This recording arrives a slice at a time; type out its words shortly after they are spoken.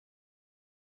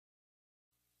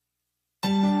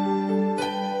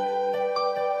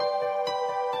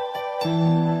Minsan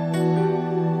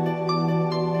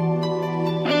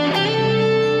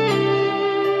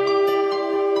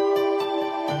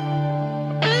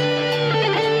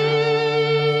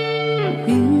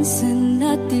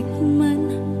natikman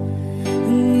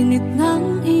ang init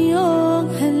ng iyong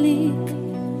halik.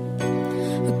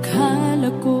 Akala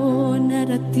ko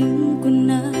narating ko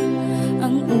na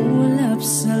ang ulap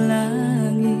sa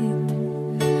langit.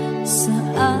 Sa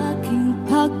aking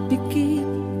pagpikit,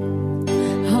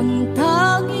 ang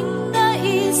tanging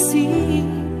naisip,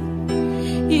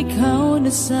 ikaw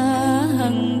na sa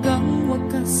hanggang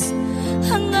wakas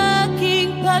ang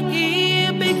aking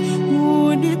pag-ibig.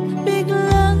 Ngunit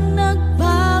biglang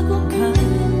nagbago ka,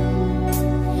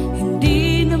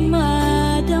 hindi na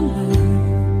madama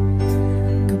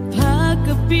kapag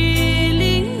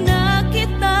kapiling na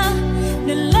kita,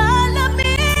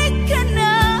 nalalamig ka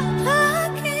na.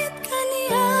 Bakit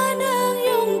ganyan ang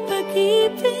iyong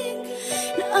pag-ibig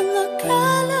na ang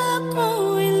akala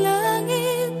ko ay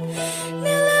langit?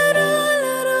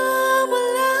 Nilaro-laro mo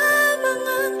lamang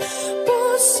ang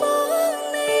pusong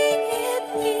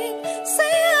naiinig. Sa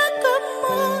yakap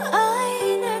mo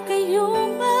ay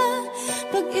nagayuma,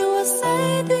 pag-iwas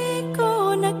ay di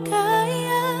ko na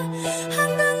kaya.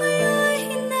 Hanggang ngayon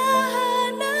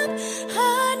hinahanap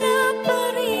pa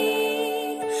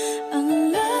rin ang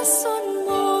lason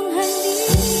mong halik.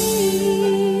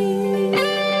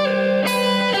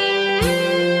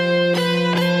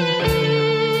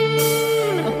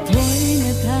 Ako'y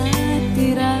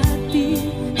nadati-rati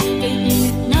kay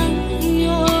init ng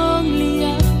iyong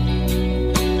liyak.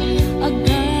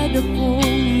 Agad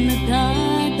akong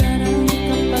nadadarang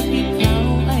kapag ikaw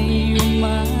ay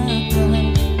umakap.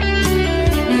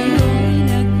 Ngayon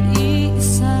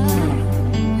nag-iisa,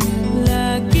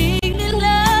 laging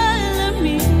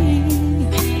nilalamig,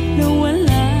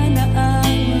 nawala na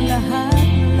ang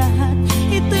lahat-lahat.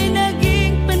 Ito'y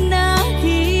naging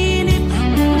panaginip,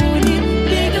 ngunit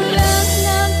biglang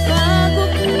nagbago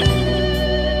ka,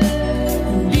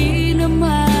 hindi na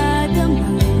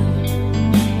madama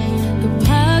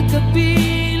kapag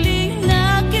kapiling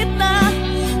na kita,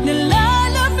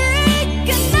 nalalamig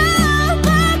ka na.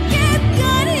 Bakit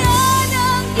ganyan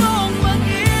ang iyong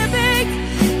pag-ibig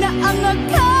na ang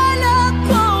akala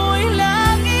ko ay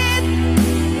langit?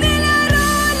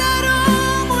 Nilaro-laro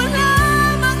mo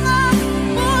lamang ang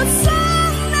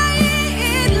pusong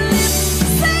naiidlip.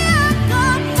 Sa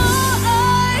yakap mo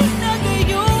ay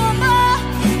nagayuma,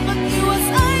 pag-iwas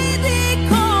ay di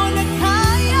ko na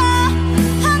kaya.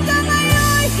 Hanggang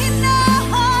ngayon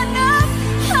hinahanap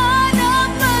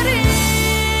pa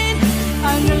rin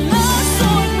ang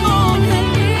lason mong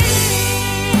halik.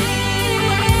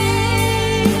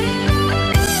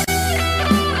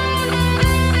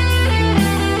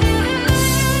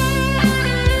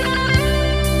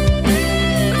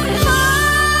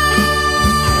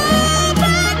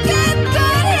 Bakit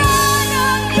ganyan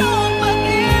ang iyong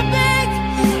pag-ibig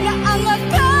na ang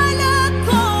akala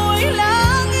ko ay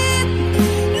langit?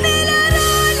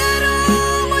 Nilaro-laro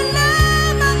mo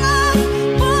lamang ang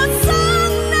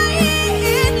pusong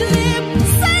naiidlip.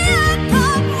 Sa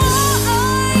yakap mo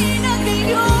ay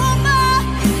nagayuma,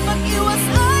 pag-iwas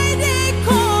ay di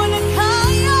ko na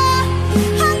kaya.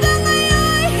 Hanggang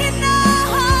ngayon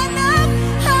hinahanap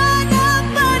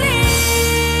pa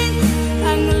rin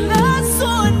ang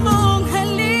lason mong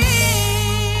halik.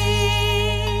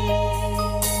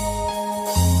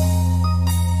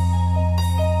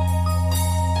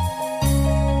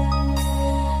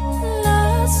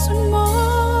 Lason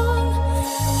mong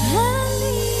halik.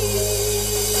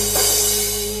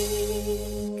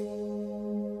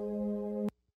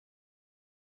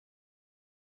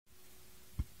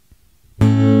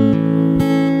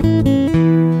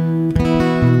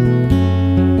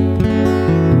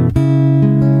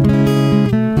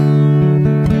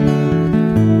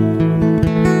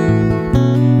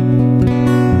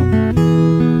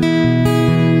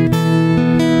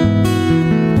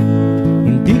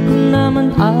 Hindi ko naman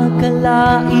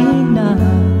akalain na,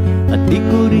 at di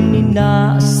ko rin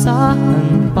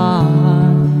inaasahan pa,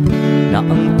 na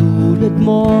ang tulad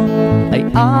mo ay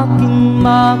aking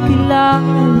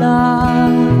makilala.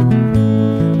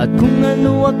 At kung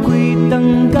ano ako'y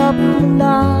tanggap mo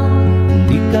lang,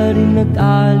 hindi ka rin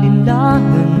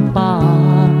nag-alinlangan pa.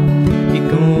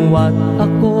 Ikaw at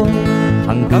ako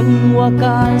hanggang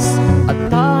wakas, at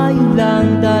tayo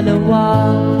lang dalawa.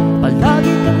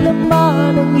 Palagi kang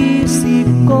laman ang isip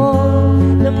ko,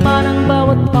 laman ang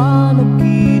bawat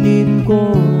panaginip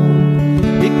ko.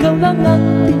 Ikaw lang ang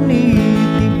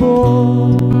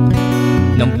tinitibok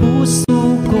ng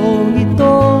puso kong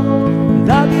ito.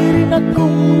 Lagi rin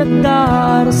akong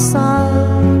nagdarasal,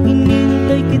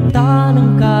 hinintay kita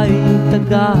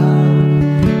tagal.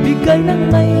 Bigay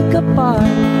ng may kapal,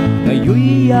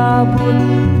 ngayon'y abot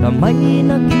kamay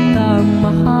na kitang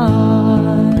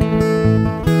mahal.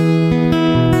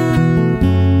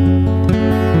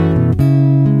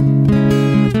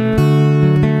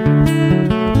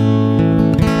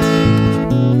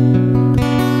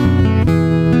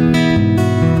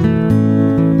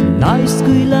 Nais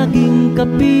ko'y laging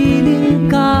kapiling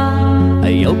ka,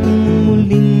 ayaw kong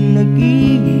muling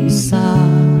nag-iisa.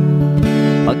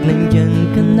 Pag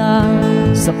nandyan ka na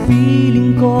sa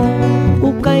piling ko,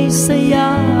 ukay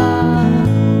saya.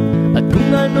 At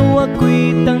kung ano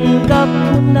ako'y tanggap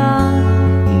mo na,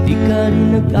 hindi ka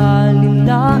rin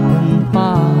nag-alinlangan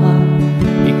pa.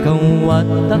 Ikaw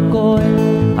at ako'y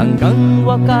hanggang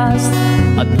wakas,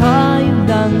 at tayo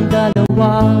lang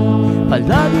dalawa.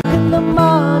 Palagi ka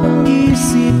naman ang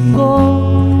isip ko,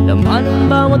 laman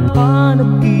ang bawat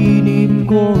panaginip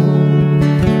ko.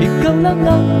 Ikaw lang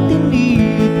ang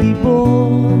tinitibon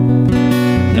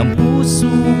ng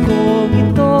puso ko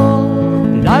ito.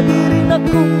 Lagi rin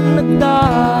akong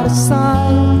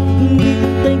nagdarasal,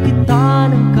 hinihintay kita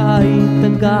ng kahit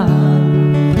tagal.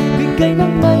 Bigay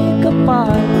ng may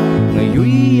kapal,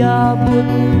 ngayon'y abot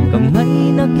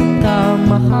kamay na kita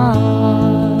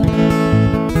mahal.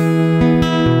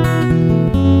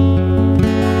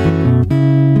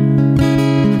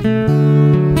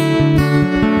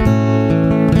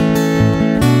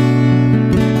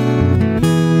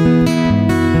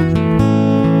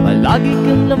 Lagi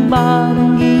kang laman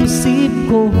ang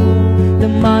isip ko,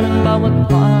 laman ang bawat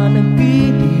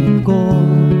panaginip ko.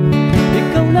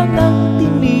 Ikaw lang ang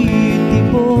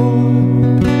tinitibon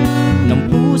ng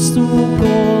puso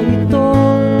ko ito.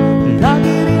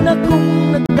 Lagi rin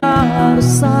akong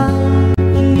nagdarasal,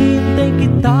 hinihintay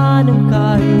kita ng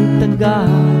kahit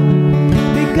tagal.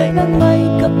 Bigay ng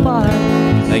may kapal,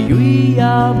 ngayon'y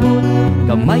abot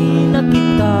kamay na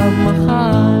kita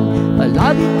mahal.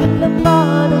 Palagi ka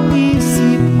naman ang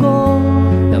isip ko,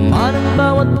 laman ang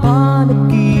bawat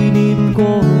panaginip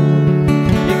ko.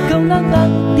 Ikaw lang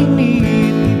ang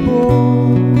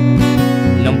tinitibon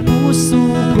ng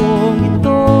puso ko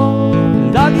ito.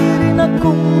 Lagi rin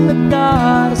akong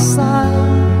nagdarasal,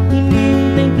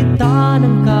 hinihintay kita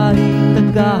ng kahit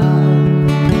tagal.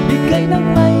 Bigay ng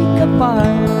may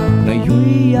kapal,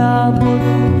 ngayon'y abot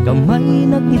kamay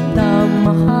na kita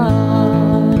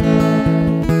mahal.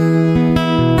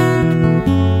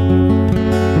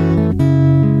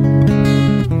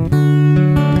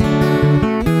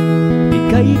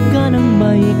 Bigay ka ng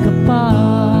may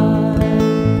kapal,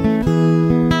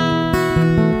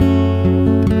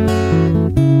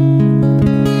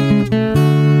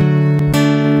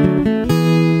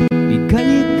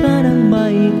 bigay ka ng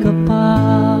may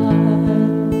kapal.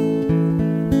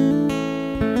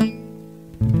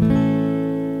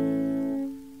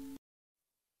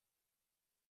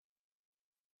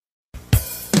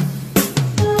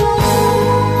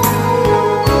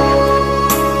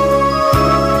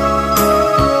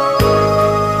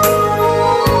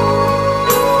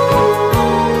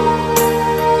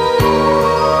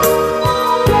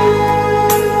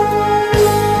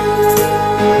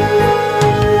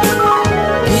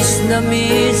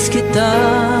 Miss kita,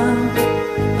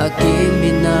 aking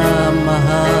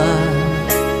minamahal.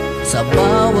 Sa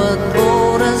bawat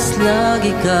oras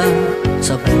lagi ka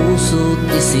sa puso't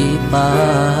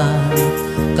isipan.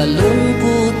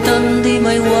 Kalungkutan di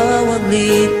may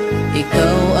wawaglit,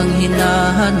 ikaw ang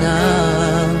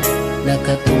hinahanap.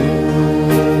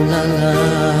 Nakatulala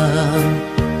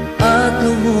at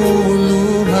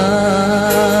lumuluha.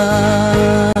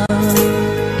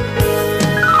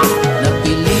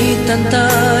 Napilitan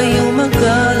tayo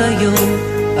magkalayo,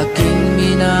 aking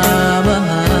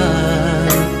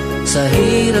minamahal. Sa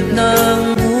hirap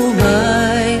ng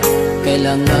buhay,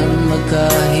 kailangan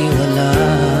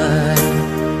magkahiwalay.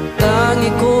 Tangi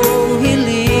kong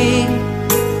hiling,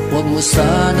 huwag mo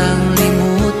sanang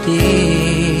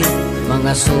limutin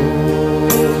mga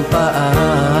sumpaan,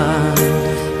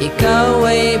 ikaw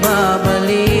ay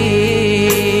babalik.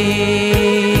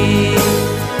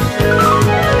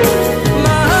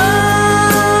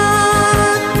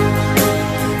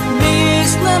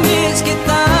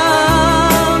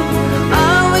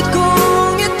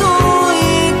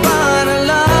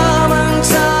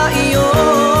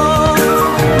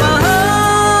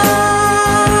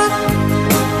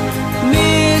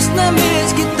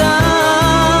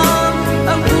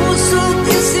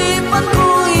 Isipan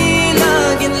ko'y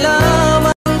laging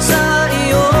lamang sa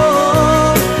iyo.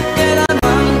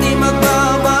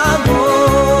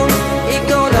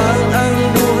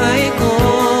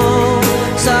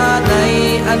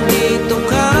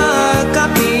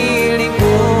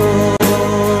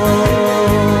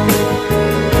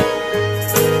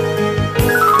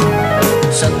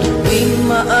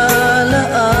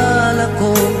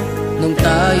 nung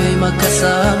tayo'y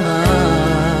magkasama,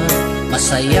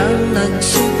 masayang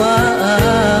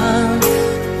nagsumpaan,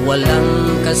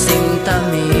 walang kasing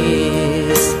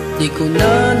tamis. Di ko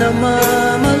na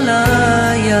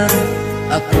namamalayan,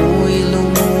 ako'y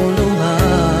lumuluha,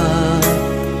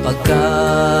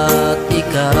 pagkat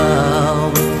ikaw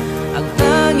ang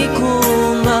tangi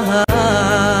kong mahal.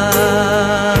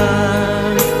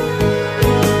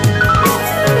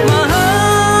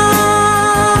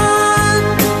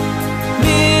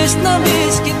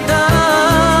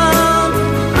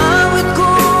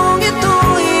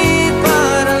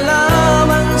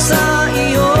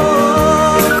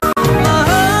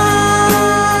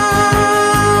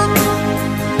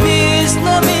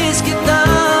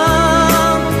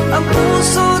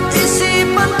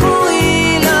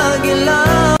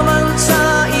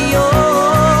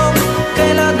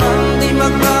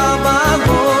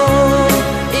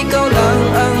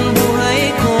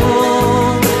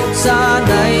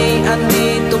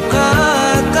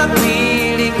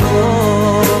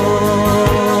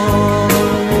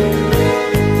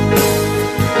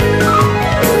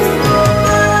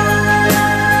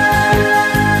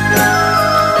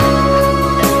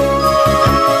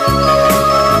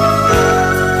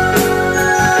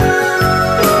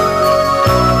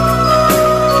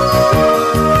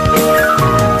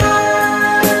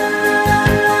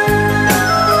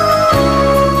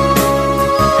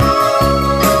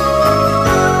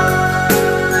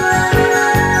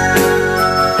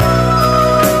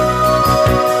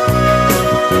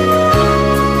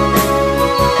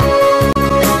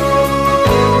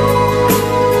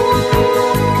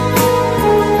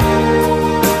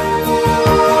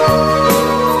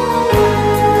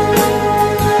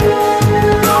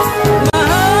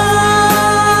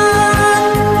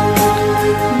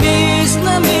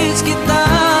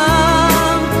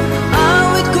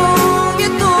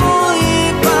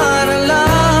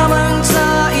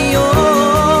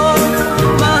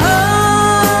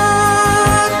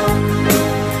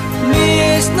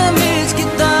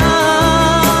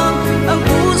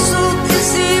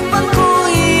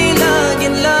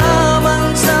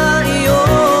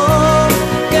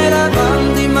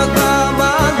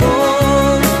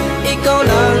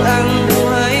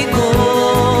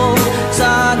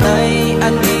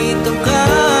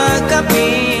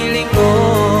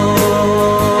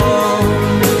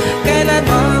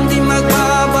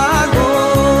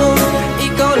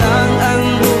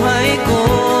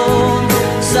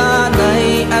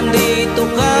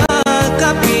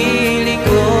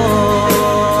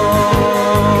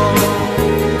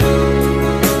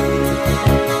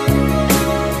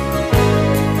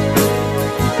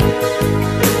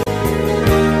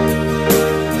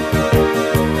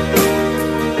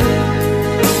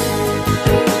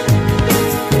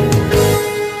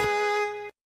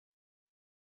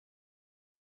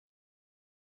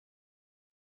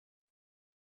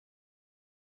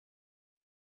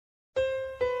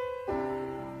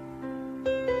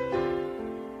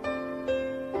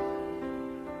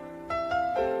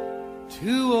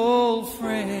 Two old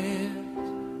friends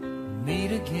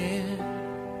meet again,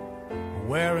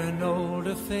 wearing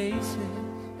older faces,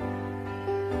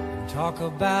 and talk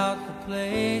about the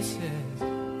places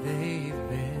they've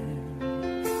been.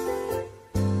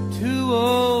 Two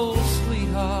old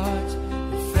sweethearts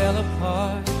that fell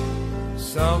apart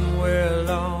somewhere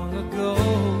long ago.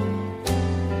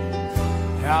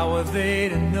 How were they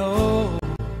to know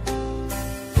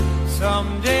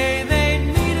someday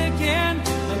they'd meet again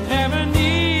and have a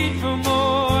need for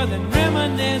more than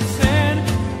reminiscing?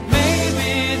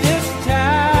 Maybe this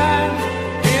time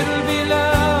it'll be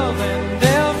love and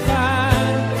they'll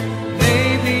find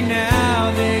maybe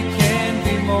now they can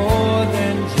be more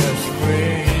than just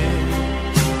friends.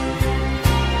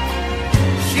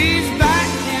 She's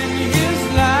back in his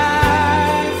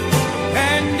life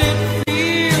and it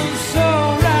feels so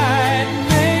right.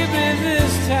 Maybe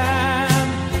this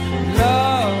time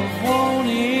love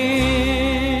won't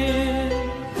end.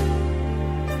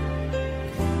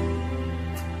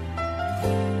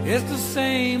 It's the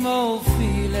same old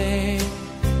feeling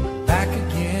back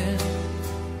again.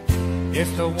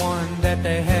 It's the one that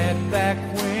they had back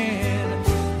when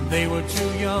they were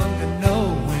too young to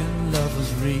know when love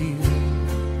was real.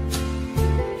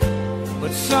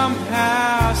 But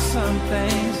somehow some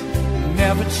things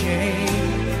never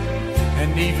change,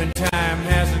 and even time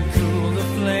hasn't cooled the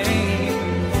flame.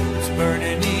 It's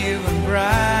burning even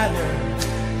brighter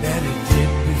than it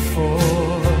did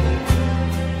before.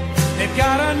 They've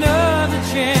got another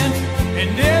chance,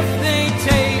 and if they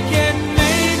take it,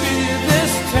 maybe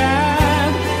this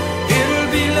time it'll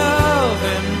be love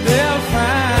and they'll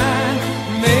find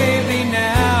maybe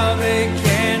now they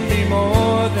can be more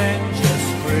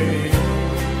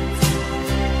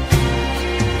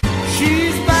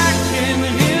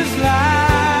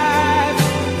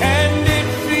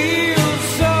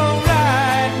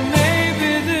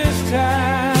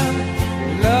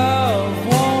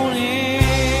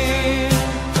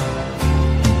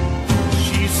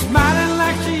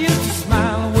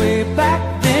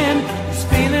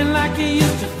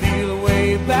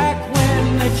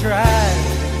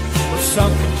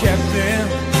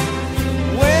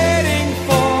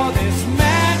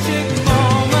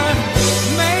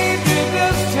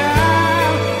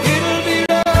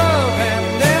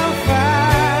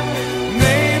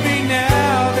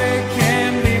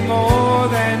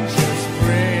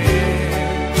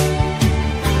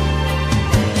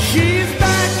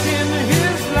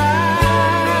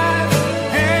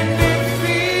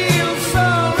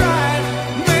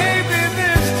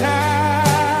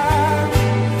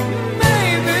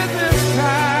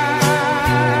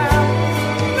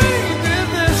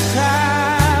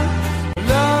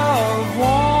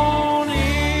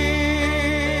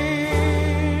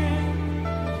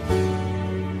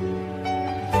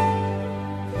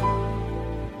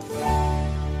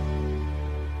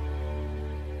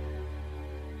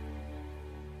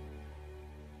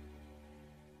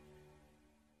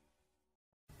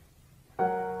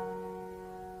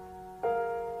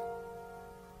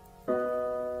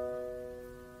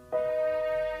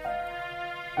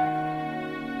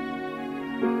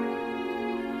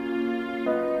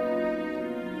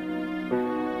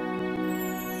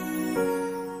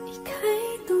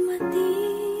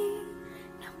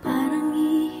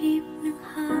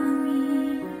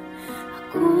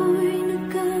ako'y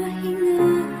nagkahinga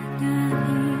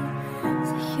dahil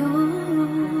sa'yo.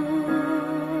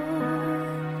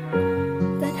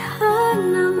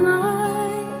 Tadhana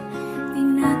may di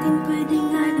natin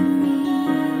pwedeng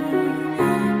alamin.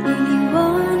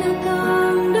 Liliwanag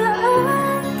ang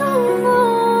daan tungo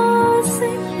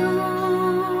sa'yo.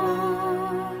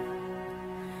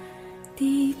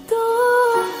 Dito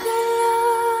ka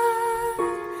lang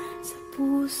sa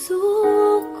puso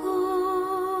ko.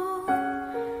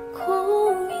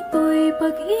 Kung ito'y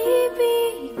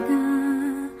pag-ibig na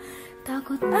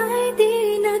takot ay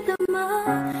di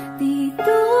nadama.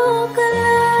 Dito ka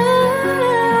lang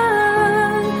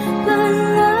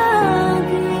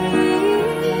palagi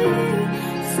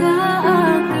sa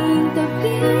aking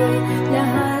tabi.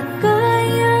 Lahat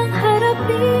kayang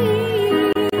harapin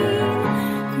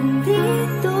kung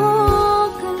dito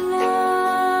ka lang.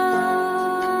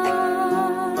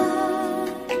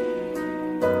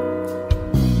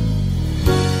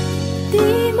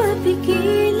 Di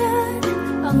mapigilan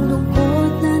ang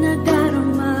lungkot na nadarama.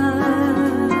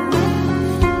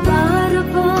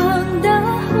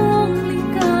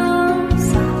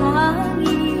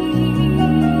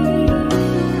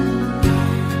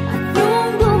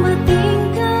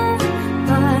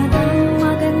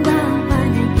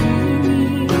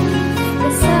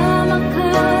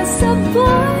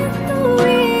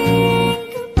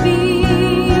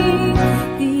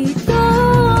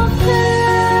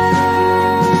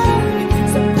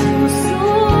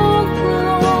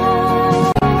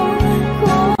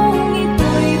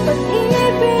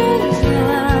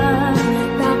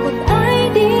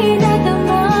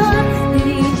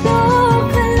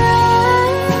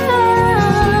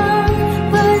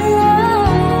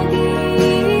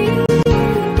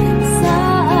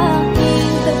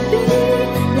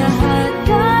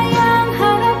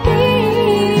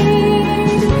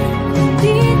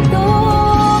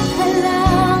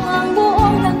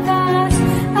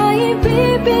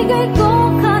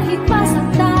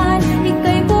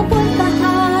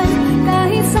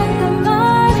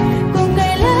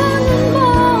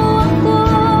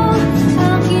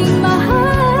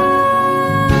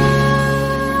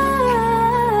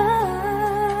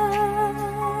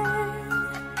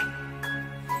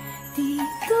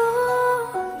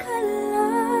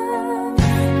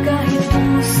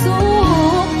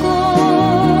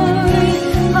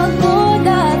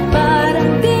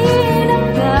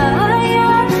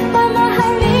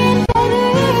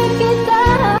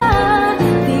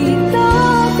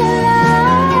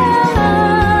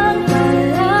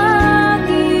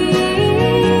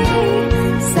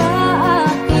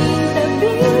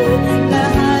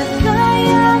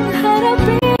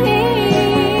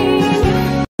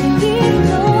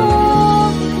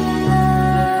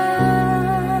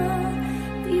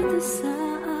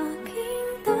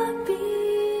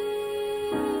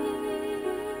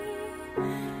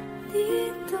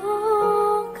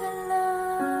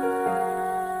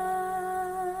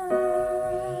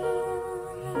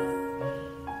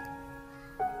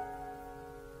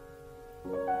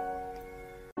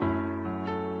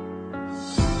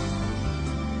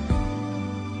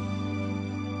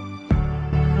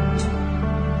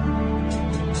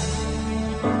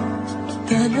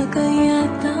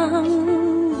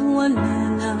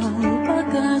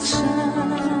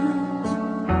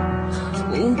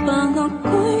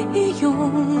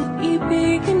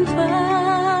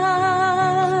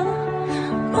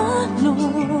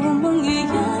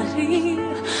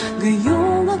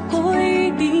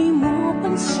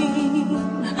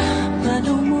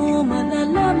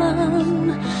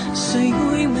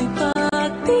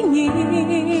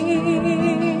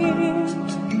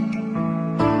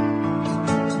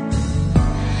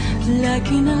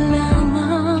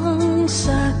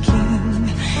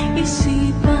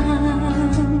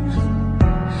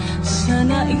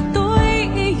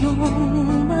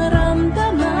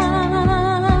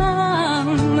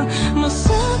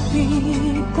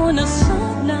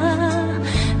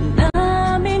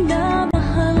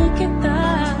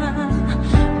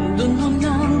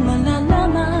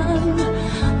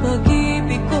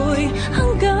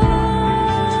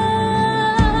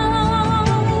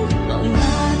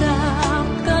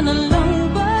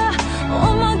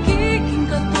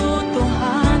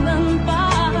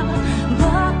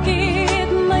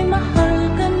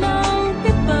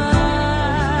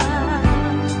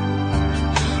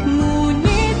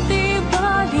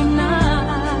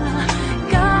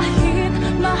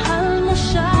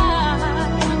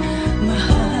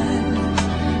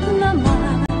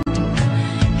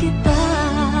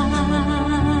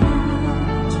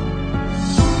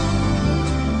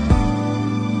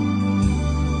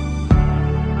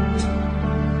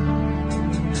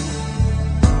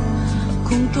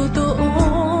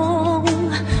 totoong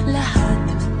lahat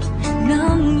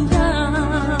ng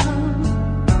yan.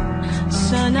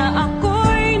 Sana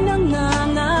ako'y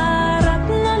nangangarap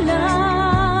na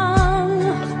lang.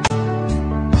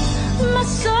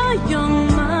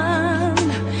 Masayang man,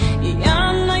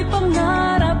 iyan ay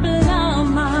pangarap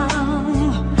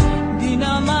lamang. Di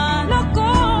naman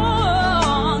ako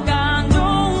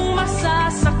ganong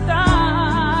masasaktan.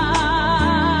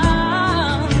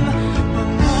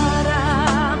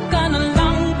 Pangarap ka na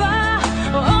lang ba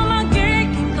o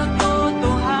magiging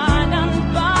katotohanan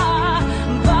pa?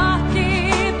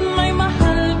 Bakit may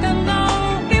mahal ka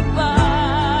ng iba?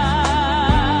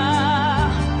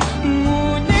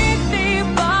 Ngunit di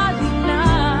bali na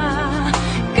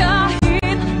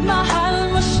kahit mahal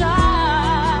mo siya.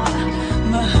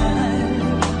 Mahal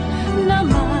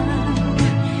naman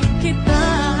kita.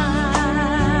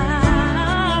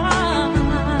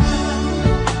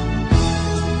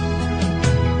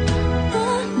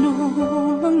 Ano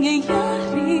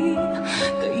mangyayari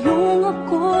kayong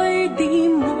ako'y di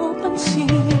mo pansin?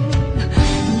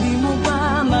 Di mo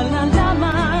ba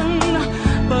malalaman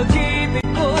pag-ibig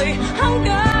ko'y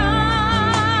hanggang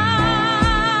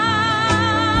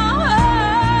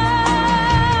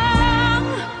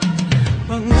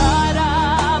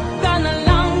pangarap ka na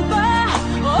lang ba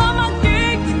o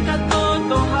magiging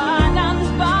katotohanan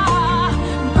pa?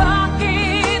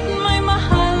 Bakit may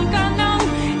mahal ka ng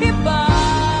iba?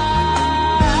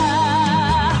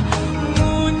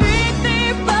 Ngunit di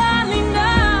bali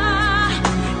na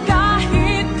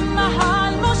kahit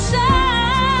mahal mo siya.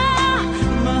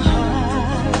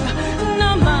 Mahal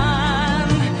naman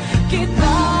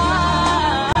kita.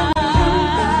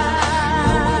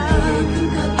 Magiging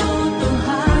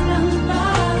katotohanan pa?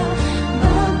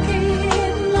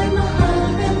 Bakit may mahal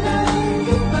ka ng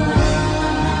iba?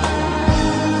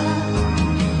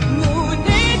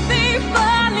 Ngunit di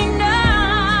bali na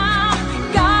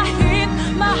kahit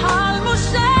mahal mo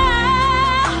siya.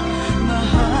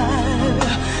 Mahal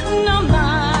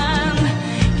naman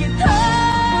kita.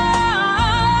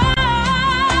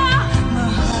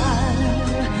 Mahal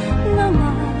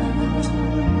naman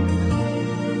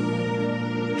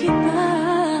kita.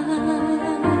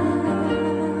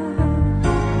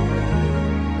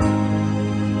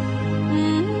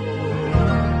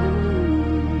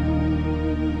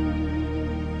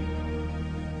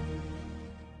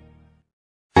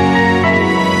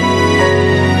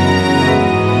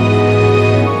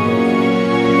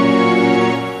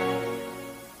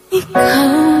 Ikaw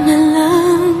na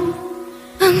lang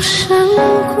ang siyang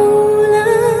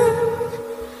kulang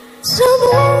sa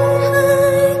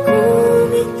buhay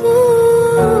kong ito.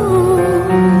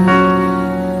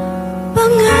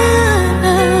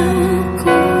 Pangarap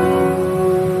ko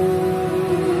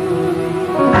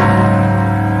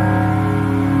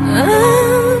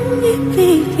ang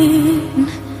ibigin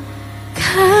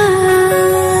ka.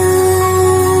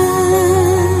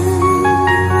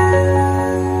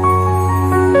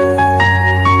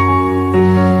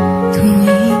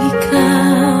 Tuwing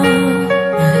ikaw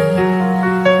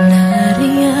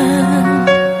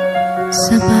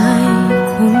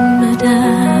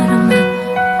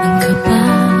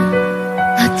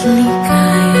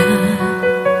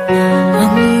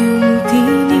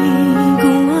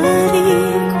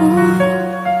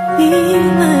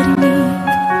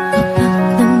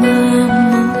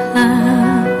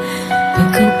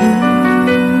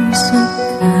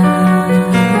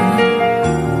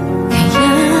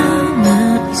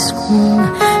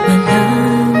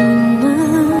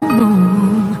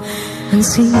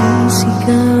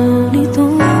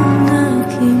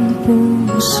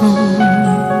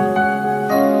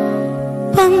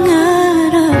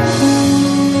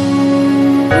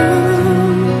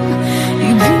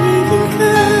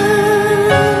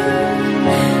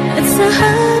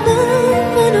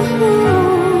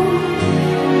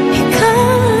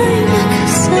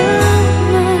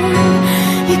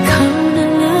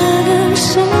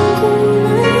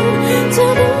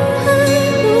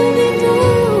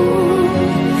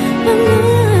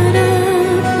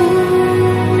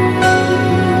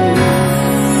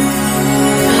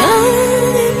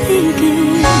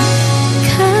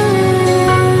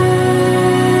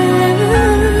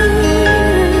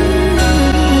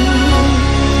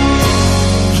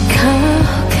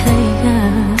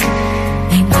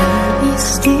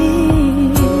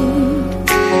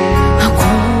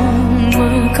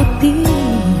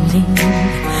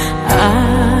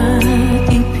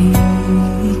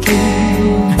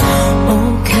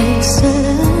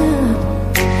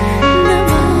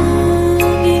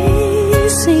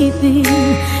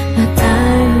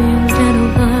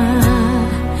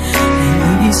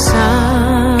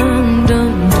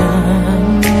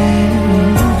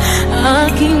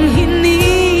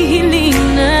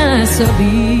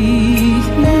sabihin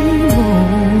mo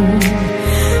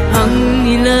ang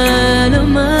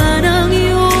nilalaman ng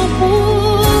iyong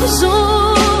puso.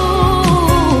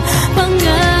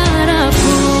 Pangarap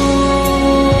ko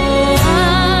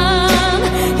ang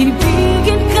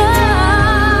ibigin ka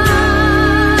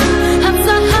at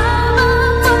sa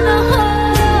habang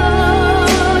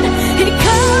panahon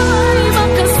ikaw ay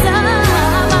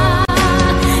makasama.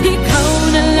 Ikaw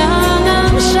na lang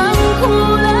ang siyang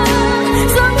kulang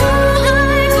sa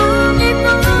buhay kong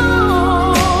ito.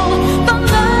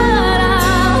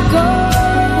 Pangarap ko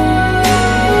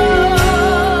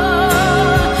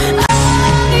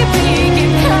ang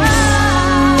ibigin ka.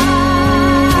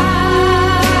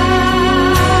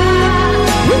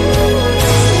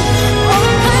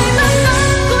 Okay na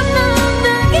lang ko nang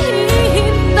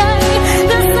naghihintay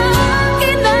na sa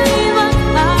akin ay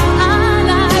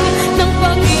mag-aalay ng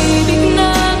pag-ibig na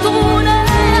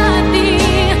tunay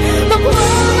ating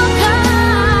magwawakas.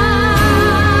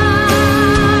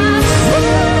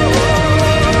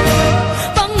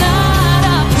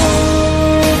 Pangarap ko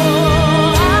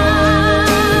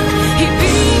ang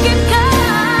ibigin ka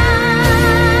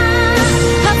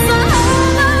at sa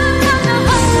habang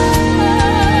panahon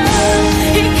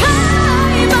ikaw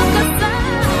ay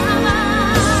makasama.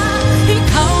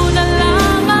 Ikaw na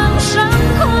lang ang siyang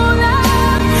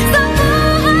kulang sa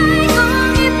buhay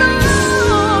kong ito.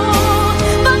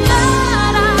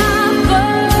 Pangarap ko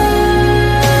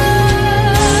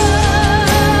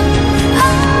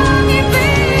ang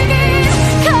ibigin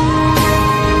ka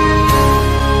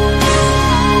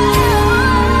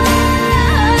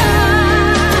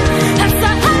at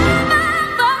sa habang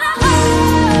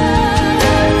panahon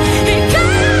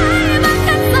ikaw ay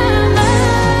makasama.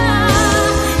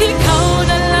 Ikaw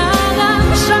na lang ang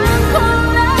siyang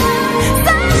kulang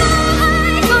sa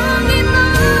buhay kong ito.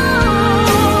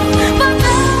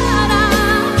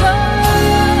 Pangarap ko,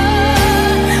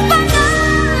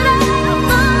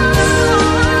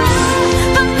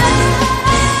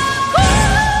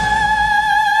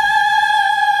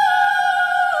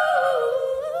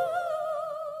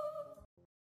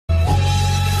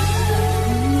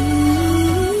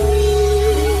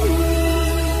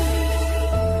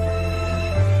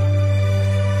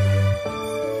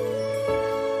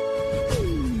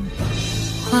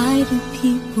 why do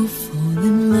people fall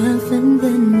in love and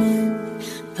then end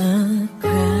up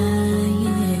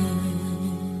crying?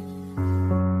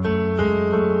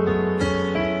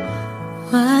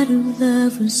 Why do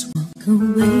lovers walk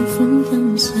away from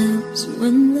themselves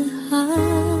when their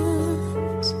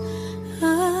hearts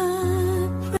are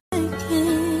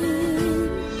breaking?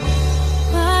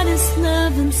 Why does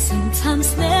loving sometimes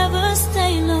never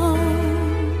stay long?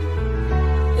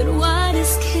 But why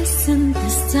does kissing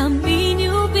this time mean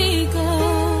you'll be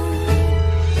gone?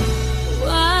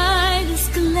 Why does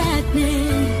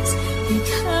gladness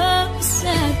become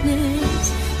sadness?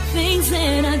 Things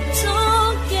that I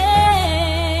don't get.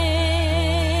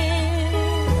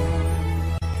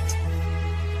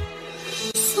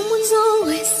 Someone's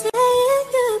always saying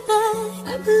goodbye.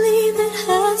 I believe it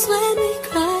hurts when we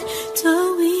cry.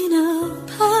 Towing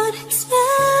apart, it's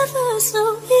never so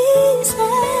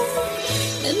easy.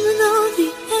 And with all the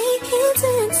aching's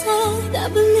inside, I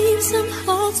believe some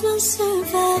hearts will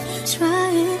survive.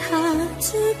 Trying hard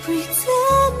to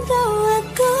pretend that we're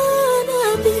gonna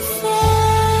be fine.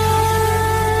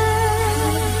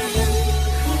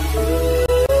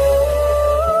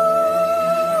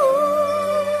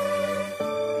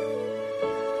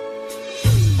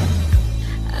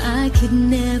 I could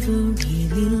never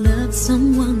really love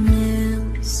someone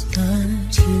else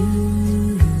but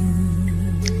you.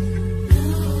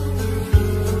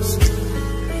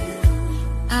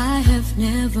 I have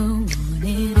never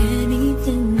wanted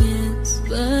anything else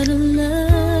but a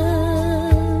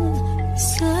love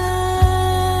so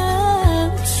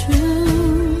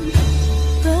true.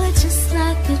 But just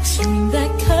like a dream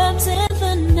that comes in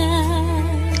the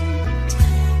night,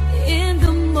 in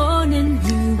the morning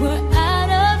you were out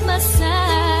of my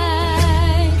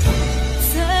sight.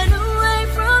 Turn away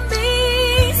from me,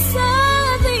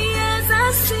 sadly as I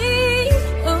see,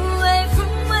 away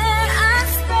from where I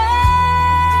stand.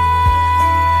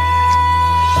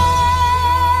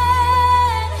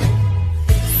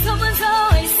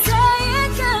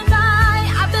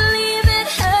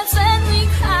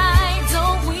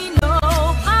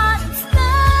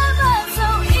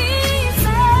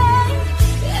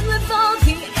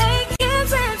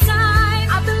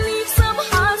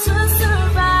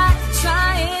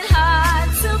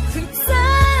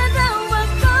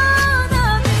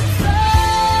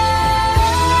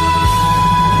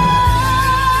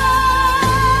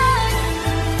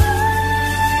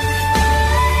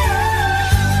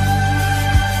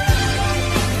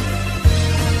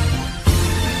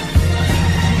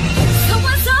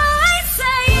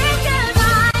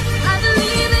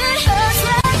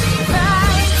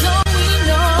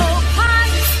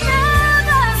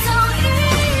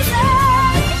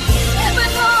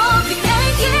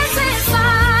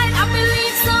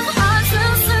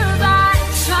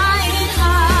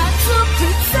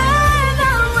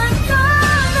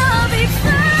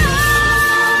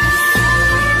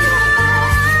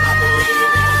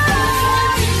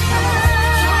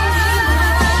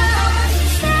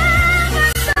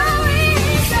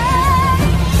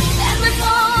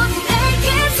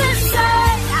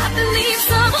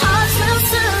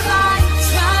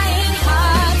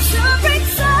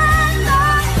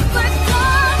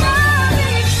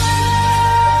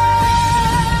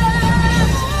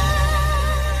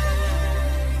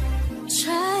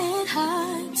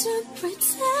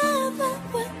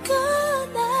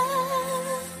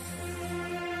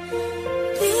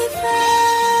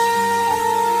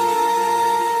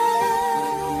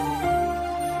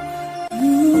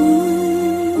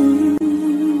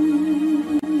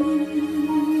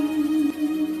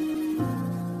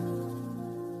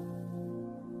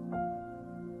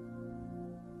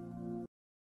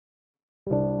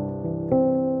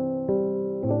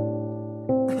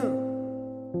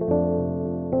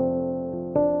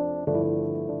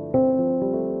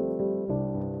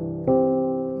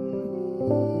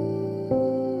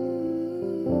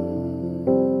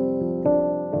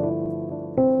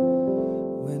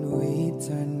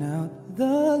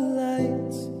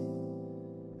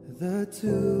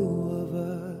 two of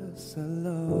us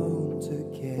alone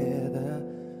together,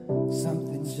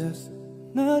 something's just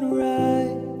not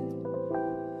right.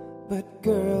 But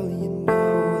girl, you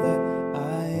know that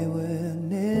I will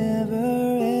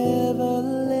never ever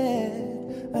let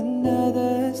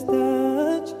another's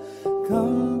touch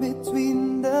come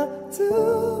between the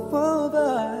two of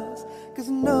us, 'cause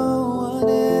no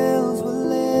one else will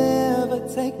ever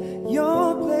take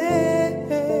your place.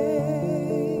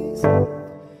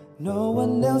 No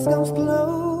one else comes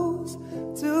close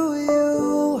to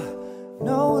you.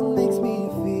 No one makes me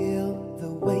feel the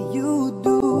way you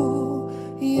do.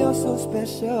 You're so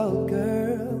special,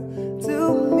 girl,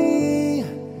 to me,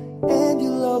 and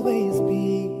you'll always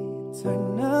be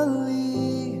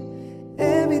eternally.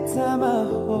 Every time I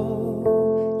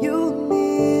hold you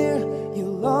near,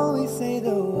 you'll always say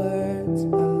the words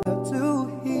I love to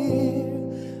hear.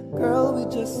 Girl, with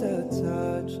just a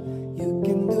touch, you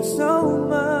can do so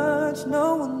much.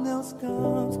 No one else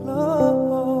comes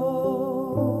close.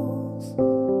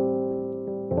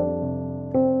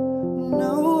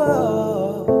 No,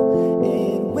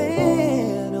 and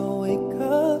when I wake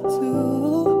up to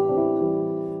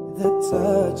the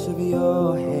touch of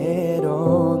your head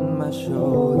on my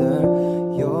shoulder,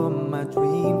 you're my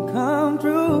dream come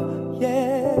true,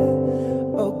 yeah.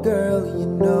 Oh girl, you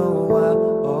know I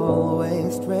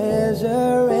always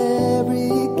treasure every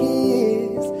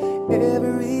kiss,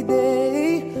 every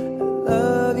day. I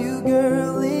love you,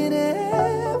 girl, in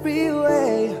every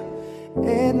way,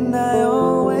 and I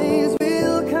always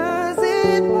will, 'cause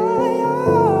in my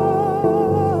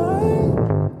heart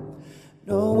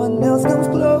no one else comes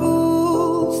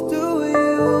close to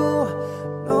you.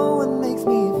 No one makes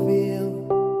me feel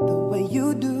the way you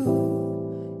do.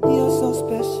 You're so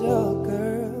special,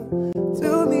 girl,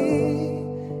 to me,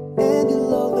 and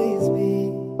you'll always be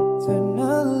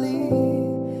eternally.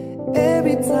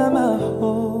 Every time I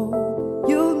hold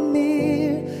you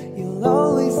near, you'll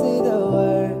always say the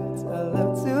words I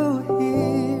love to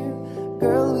hear.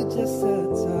 Girl, with just a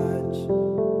touch,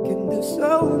 can do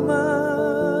so much.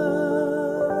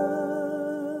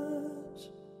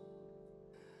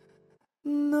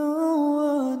 No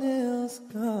one else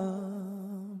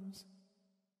comes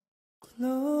close.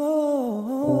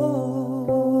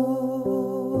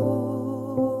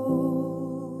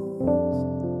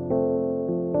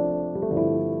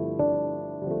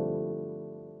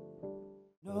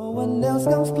 No one else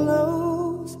comes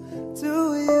close to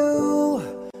you.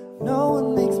 No one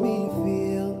makes me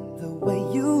feel the way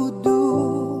you do.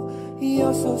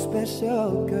 You're so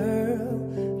special, girl,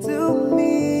 to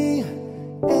me,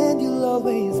 and you'll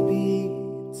always be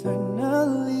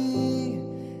eternally.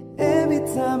 Every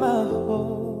time I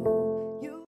hold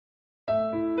you.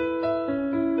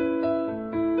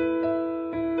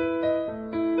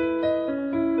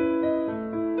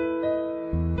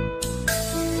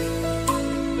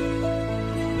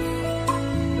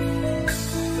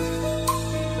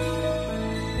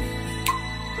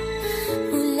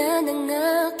 Mula ng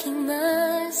aking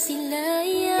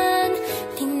masilayan,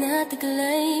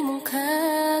 tinataglay mong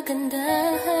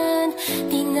kagandahan.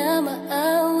 Di na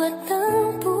maawat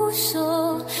ang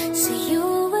puso,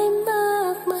 sa'yo ay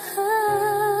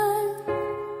magmahal.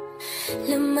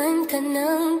 Laman ka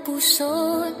ng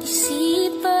puso't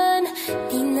isipan,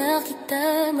 di na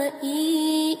kita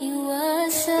maiiwasan.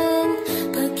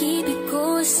 Pag-ibig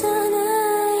ko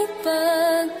sana'y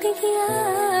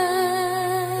pagbigyan.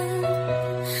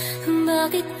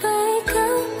 Bakit ba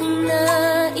ikaw ang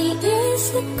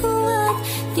naiisip ko at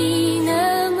di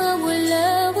na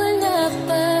mawala-wala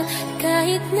pa?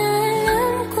 Kahit na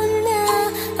alam ko na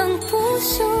ang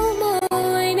puso mo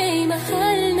ay may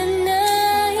mahal na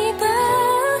iba.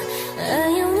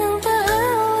 Ayaw ng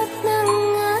paawat ng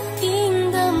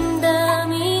aking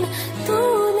damdamin.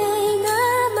 Tunay na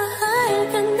mahal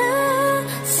ka na.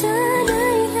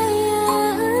 Sana'y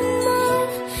hayaan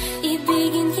mong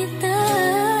ibigin kita.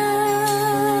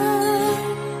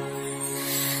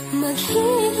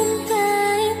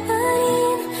 Maghihintay pa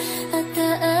rin at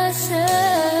aasa.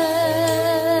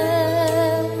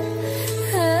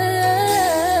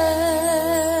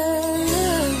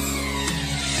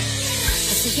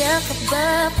 Masaya ka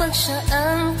ba pag siya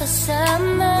ang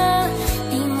kasama?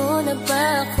 Di mo na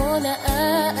ba ako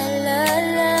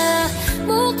naaalala?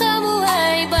 Mukha mo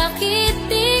ay bakit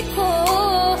di ko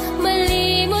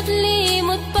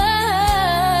malimot-limot pa?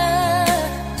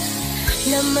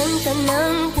 Laman ka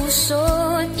ng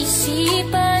puso't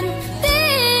isipan, di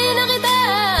na kita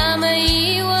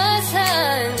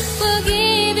maiiwasan.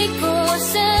 Pag-ibig ko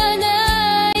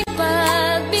sana'y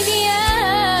pagbigyan.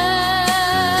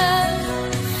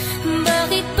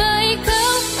 Bakit ba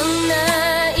ikaw ang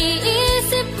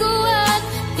naiisip ko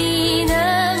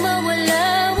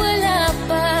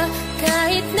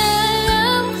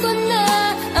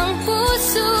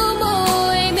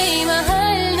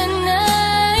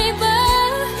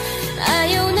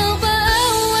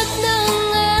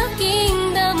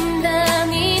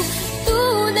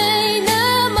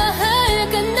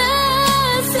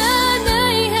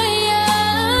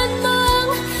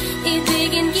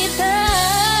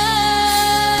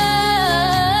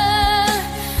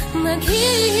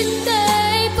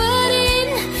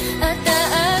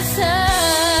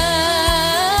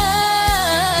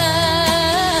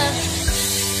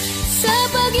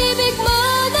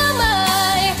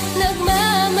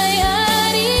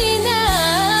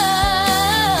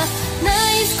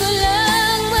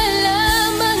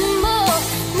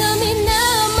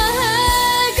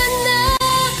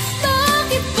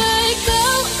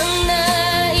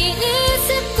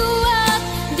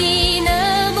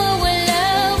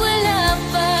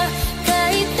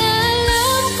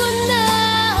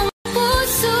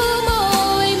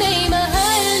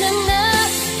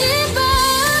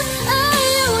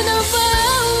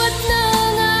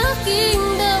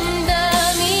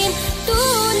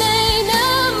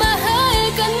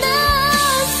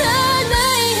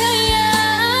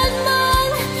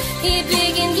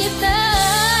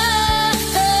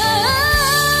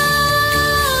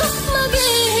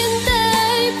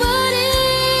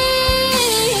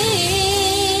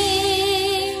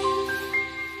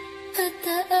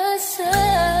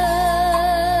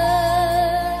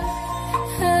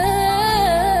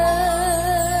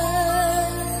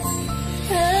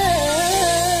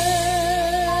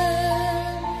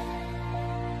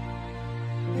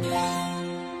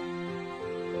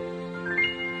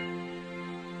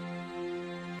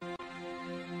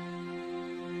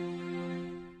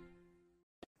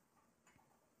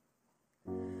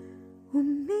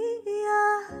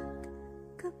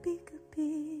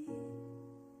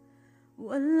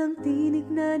Walang tinig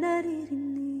na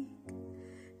naririnig,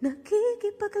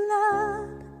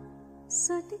 nakikipaglaban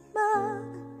sa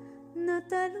digmaan na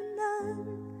talunan.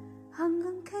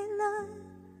 Hanggang kailan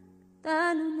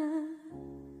talo na,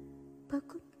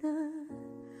 pagod na.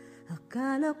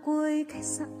 Akala ko'y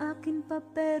kaysa akin pa,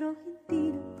 pero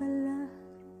hindi na pala.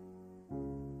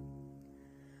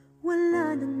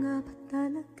 Wala na nga ba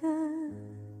talaga?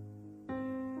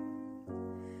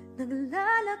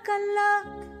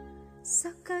 Naglalakalag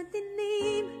sa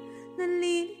kadilim,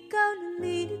 naliligaw,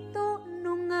 nalilito.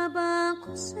 Ano nga ba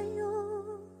ako sa'yo?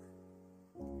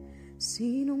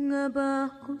 Sino nga ba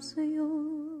ako sa'yo?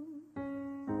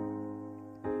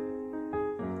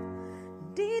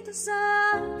 Dito sa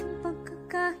aking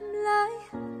pagkakahimlay,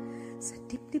 sa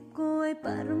dibdib ko ay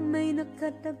parang may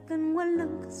nakadagan.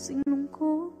 Walang kasing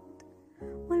lungkot,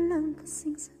 walang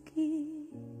kasing sakit.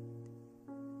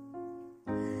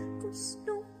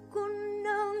 Gusto ko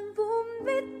nang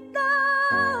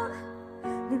bumitaw,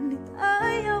 ngunit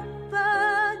ayaw pa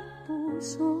ng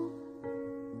puso.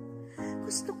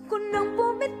 Gusto ko nang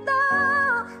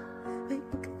bumitaw, may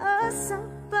pag-asa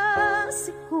pa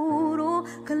siguro.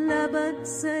 Kalaban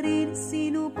sa sarili,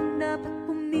 sino pang dapat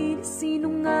pumili? Sino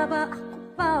nga ba, ako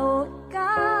pa o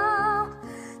ikaw?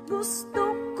 Gusto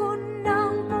ko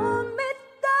nang bumitaw,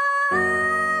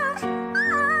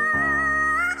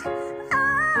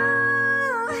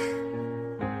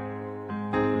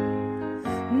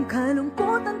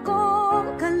 kalungkutan ko,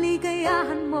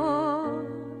 kaligayahan mo.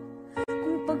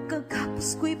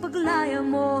 Pagkagapos ko'y paglaya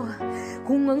mo.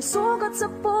 Kung ang sugat sa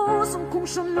pusong, kung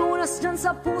siyang lunas dyan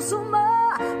sa puso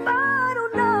mo, paano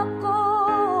na ako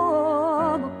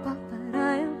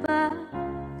magpaparaya ba?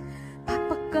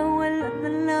 Papakawalan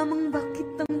na lamang,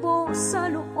 bakit ang buo sa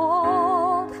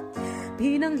loob?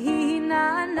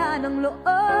 Pinanghihinaan na ng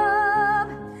loob.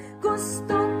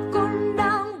 Gusto ko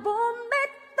nang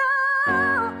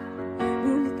bumitaw,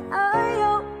 ngunit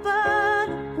ayaw pa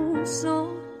ng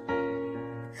puso.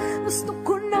 Gusto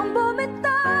ko nang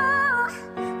bumitaw,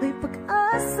 may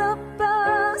pag-asa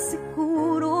pa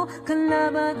siguro.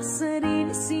 Kalaban sa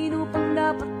sarili, sino pang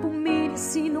dapat pumili?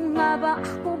 Sino nga ba,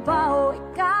 ako ba o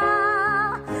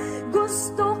ikaw?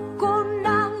 Gusto ko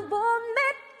nang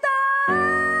bumitaw,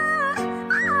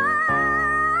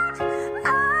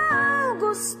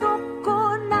 gusto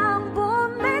ko nang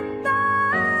bumitaw,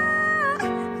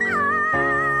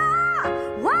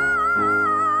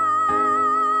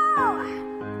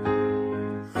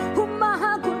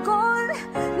 humahagulgol,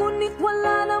 ngunit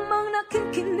wala namang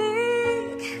nakikinig.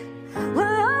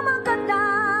 Wala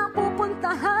magandang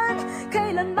pupuntahan,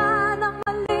 kailanman ang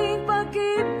maling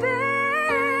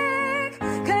pag-ibig.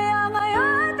 Kaya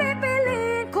ngayon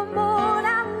pipiliin ko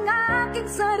muna ang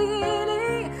aking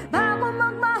sarili, bago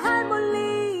magmahal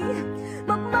muli.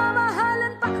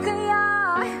 Magmamahalan pa kaya,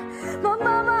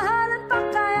 magmamahalan pa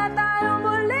kaya tayo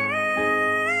muli?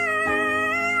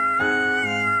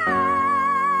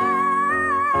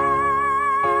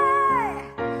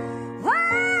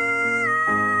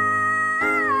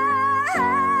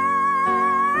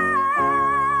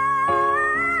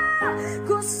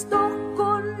 Gusto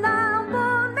ko nang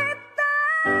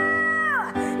bumitaw,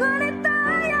 ngunit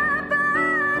ayaw pa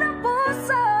ng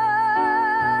puso.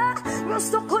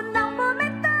 Gusto ko nang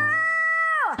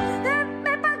bumitaw, may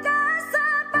pag-asa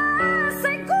pa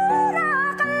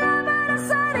siguro. Kalaban ang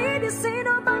sarili,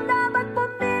 sino bang dapat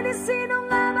pumili? Sino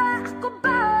nga ba, ako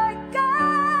ba o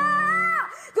ikaw?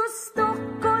 Gusto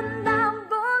ko nang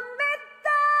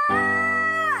bumitaw,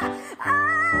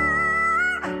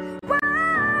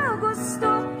 gusto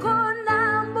ko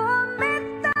nang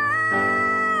bumitaw,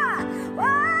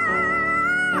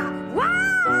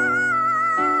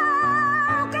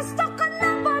 gusto ko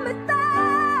nang bumitaw.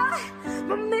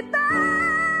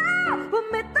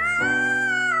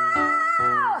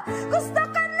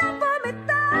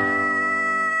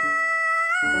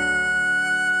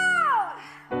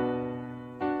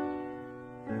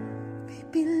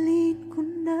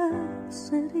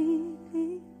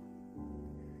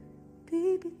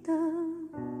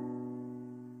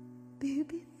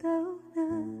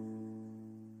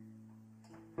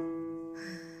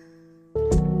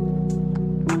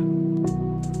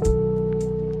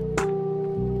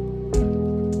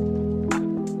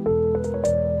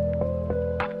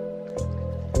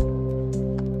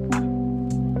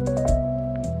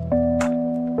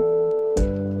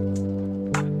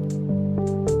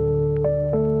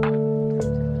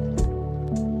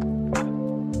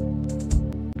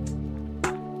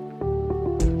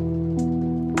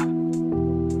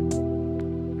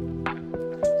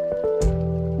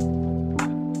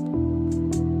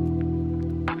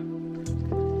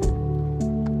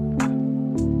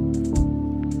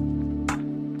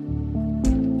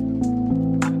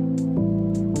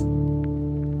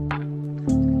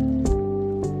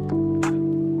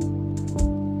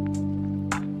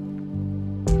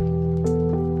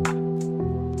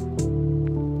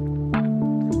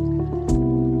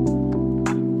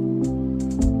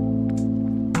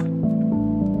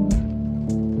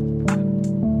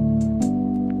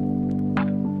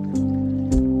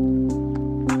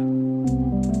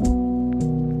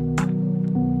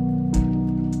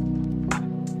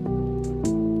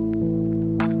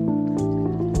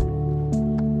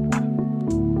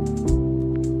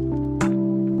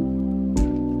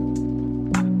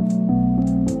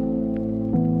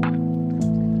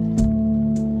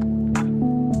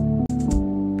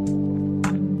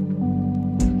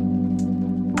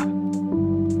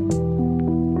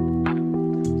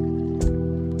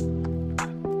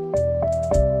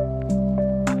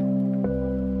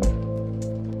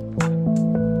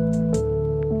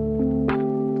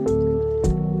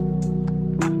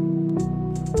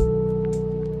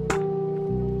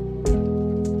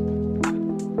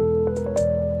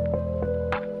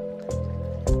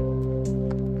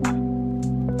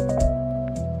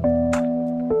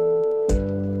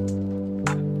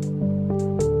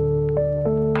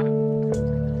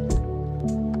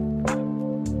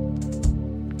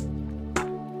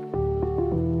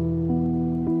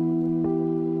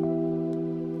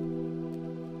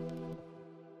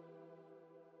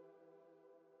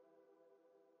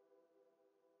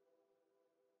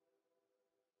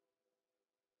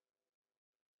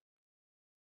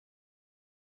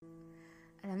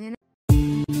 Alam niyo na.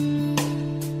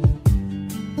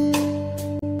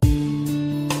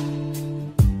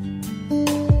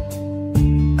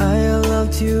 I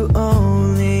loved you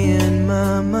only in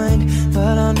my mind,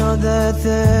 but I know that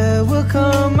there will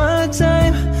come a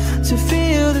time to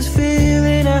feel this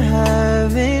feeling I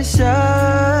have inside.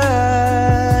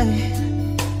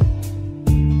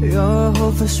 You're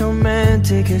hopeless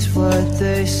romantic is what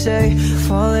they say,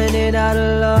 falling in out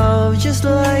of love just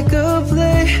like a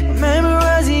play,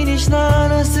 memorizing each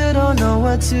line. I still don't know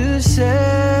what to say,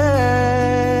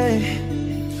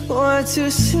 what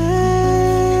to say.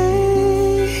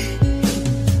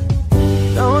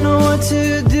 Don't know what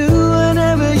to do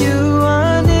whenever you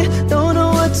want it. Don't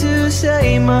know what to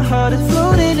say. My heart is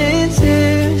floating in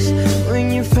tears.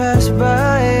 When you pass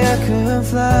by, I could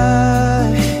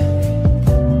fly.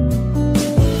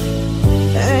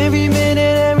 Every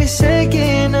minute, every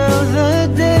second of the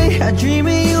day, I dream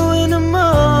of you in the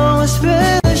most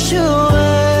special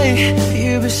way.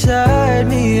 You beside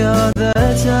me all the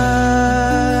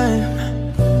time,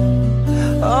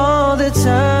 all the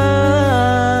time.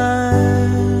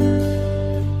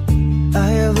 I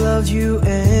have loved you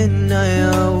and I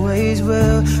always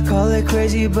will. Call it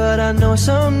crazy, but I know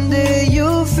someday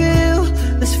you'll feel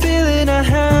this feeling I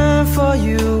have for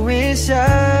you inside.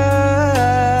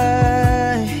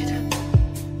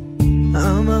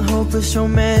 I'm a hopeless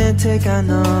romantic, I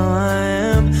know I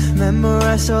am.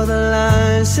 Memorize all the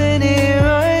lines and here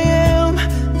I am,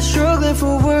 struggling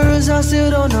for words, I still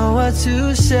don't know what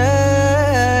to say,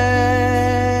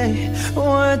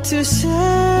 what to say.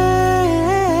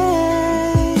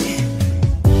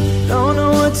 Don't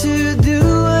know what to do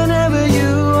whenever you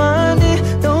want it.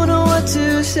 Don't know what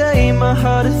to say. My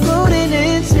heart is floating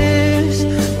in tears.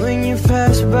 When you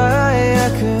pass by, I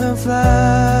could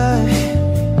fly.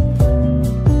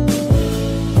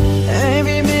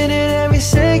 Every minute, every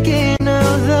second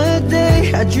of the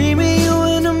day, I dream of you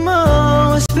in the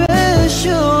most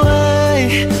special way.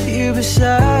 You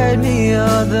beside me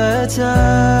all the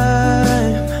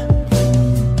time.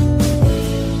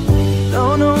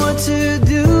 Don't know what to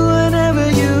do whenever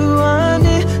you want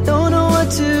it. Don't know what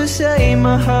to say.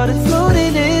 My heart is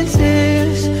floating in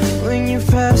tears. When you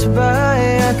pass by,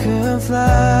 I could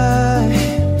fly.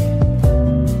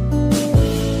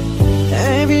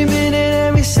 Every minute,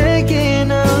 every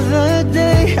second of the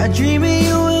day, I dream of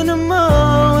you in the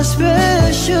most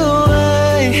special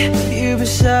way. You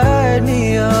beside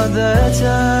me all the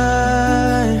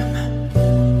time,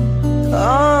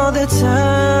 all the time.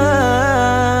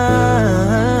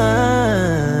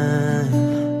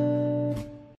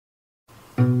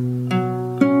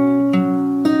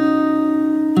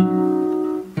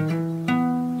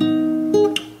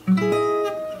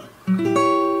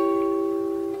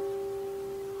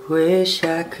 Wish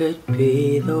I could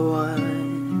be the one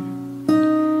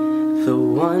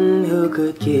who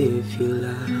could give you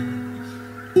love,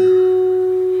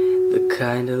 the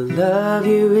kind of love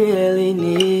you really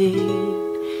need.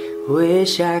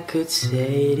 Wish I could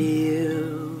say to you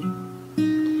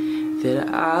that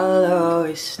I'll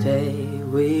always stay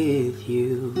with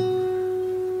you,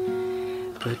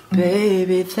 but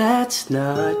baby, that's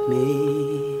not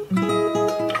me.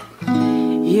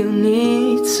 You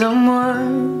need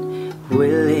someone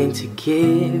willing to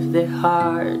give their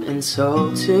heart and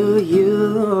soul to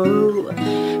you,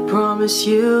 promise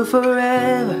you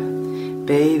forever,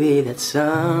 baby, that's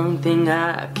something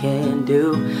I can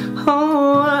do.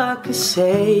 Oh, I could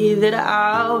say that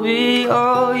I'll be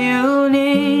all you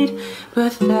need,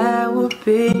 but that would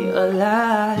be a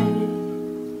lie.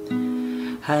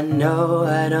 I know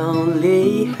I'd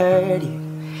only hurt you,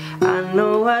 I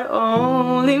know I'd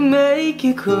only make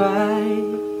you cry.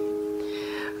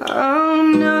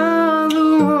 I'm not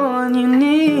the one you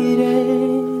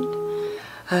needed.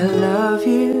 I love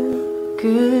you,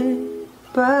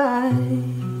 goodbye.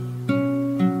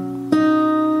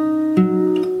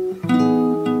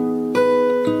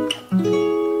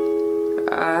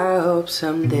 I hope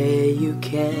someday you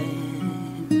can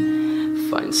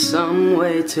find some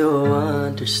way to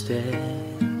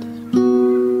understand.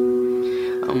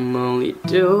 I'm only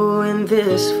doing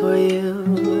this for you,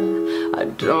 I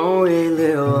don't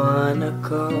really wanna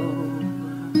go,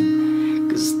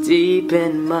 'cause deep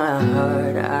in my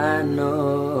heart I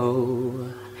know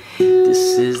this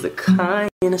is the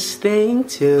kindest thing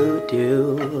to do.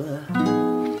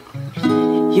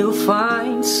 You'll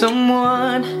find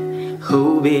someone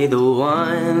who'll be the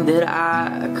one that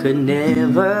I could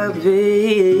never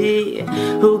be,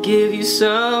 who'll give you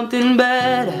something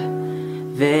better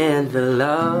than the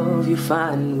love you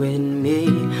find with me.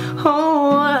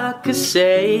 Oh, I could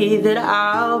say that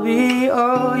I'll be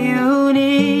all you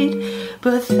need,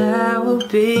 but that will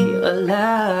be a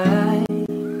lie.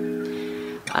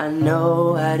 I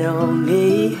know I'd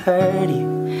only hurt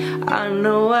you, I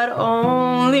know I'd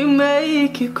only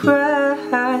make you cry.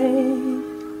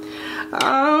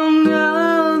 I'm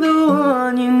not the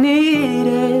one you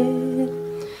needed.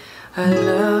 I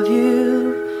love you.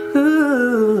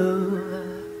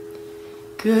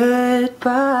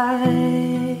 Goodbye.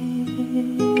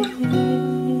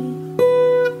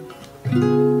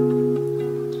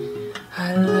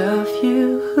 I love you.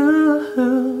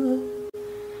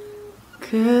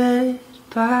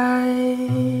 Goodbye.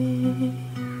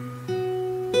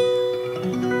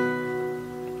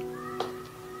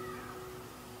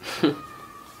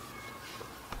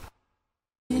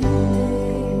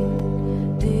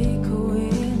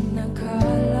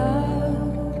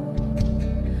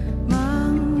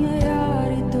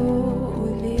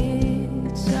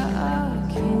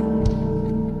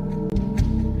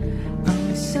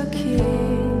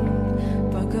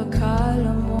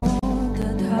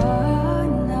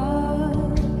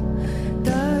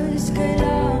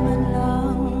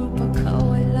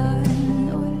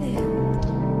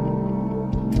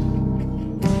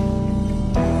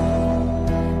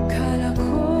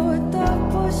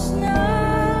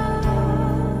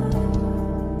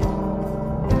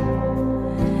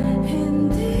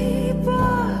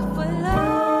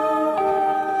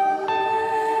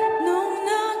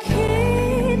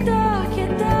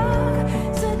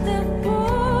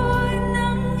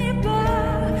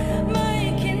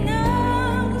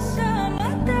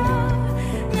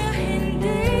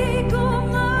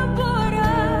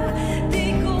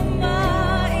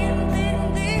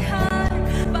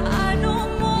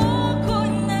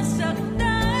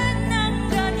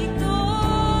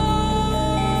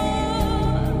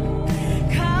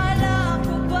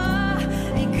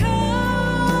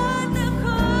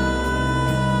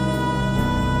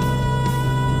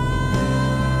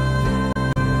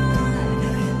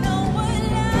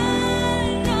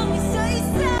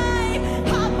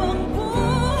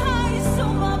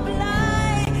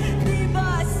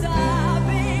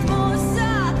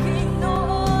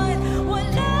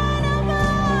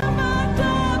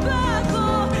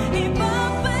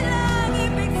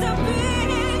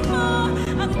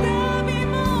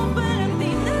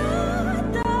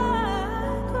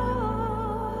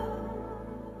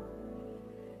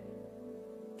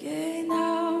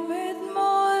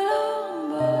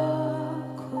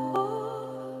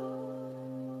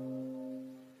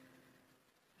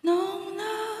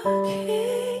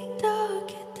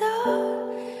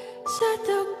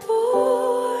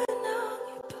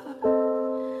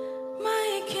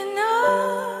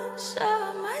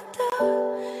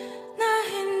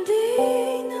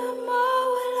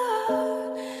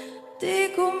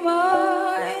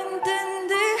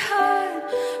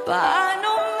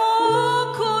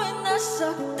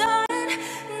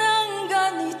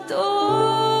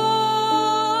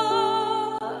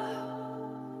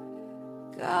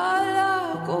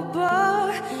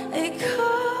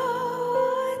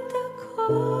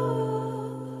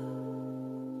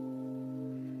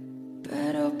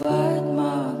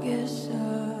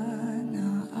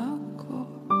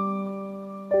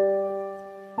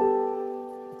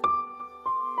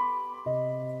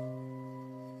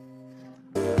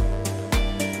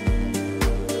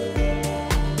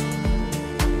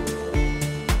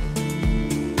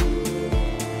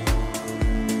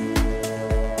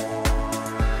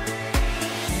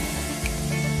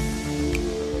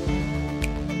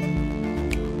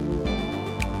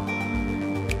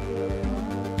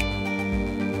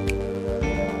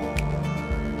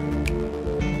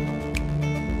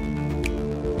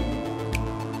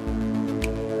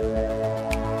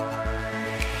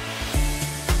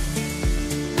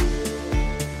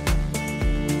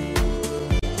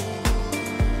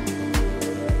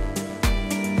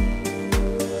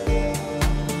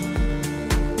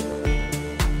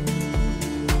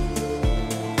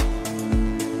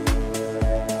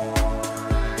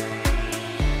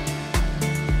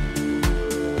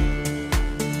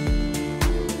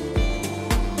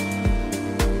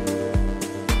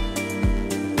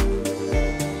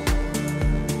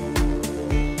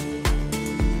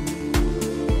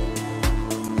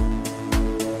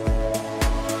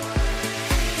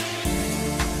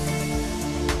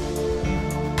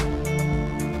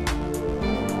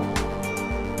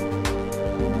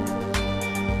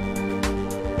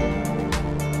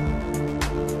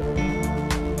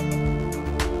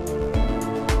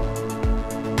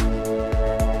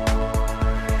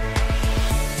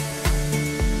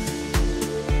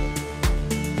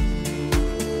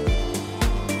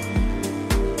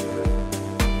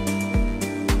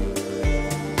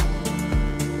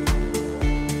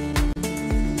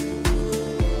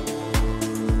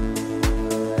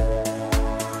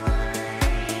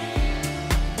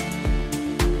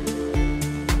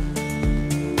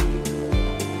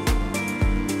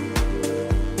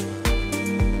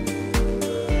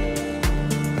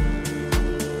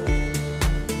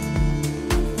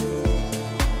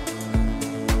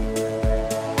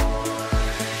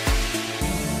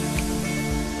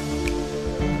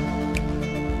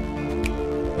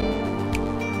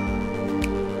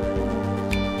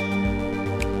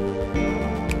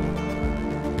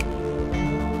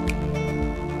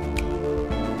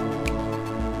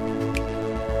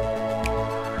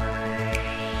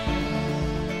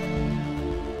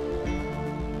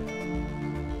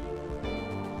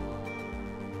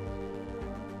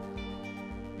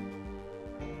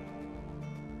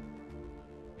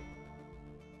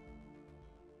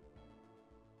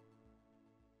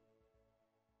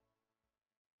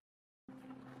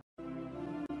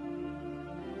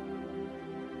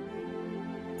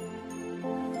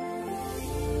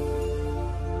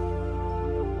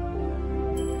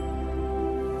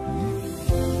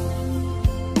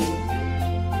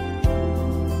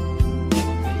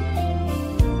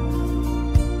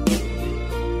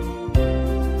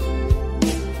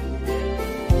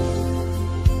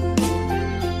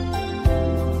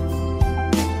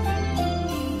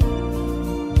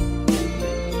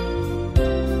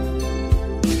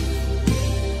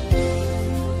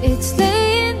 It's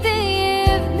late in the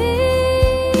evening.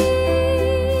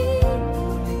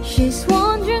 She's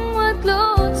wondering what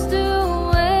clothes to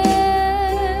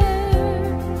wear.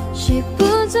 She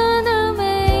puts on her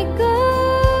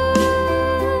makeup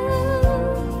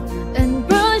and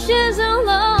brushes her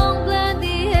long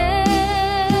blondy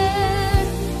hair.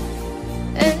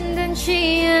 And then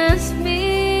she asks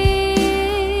me,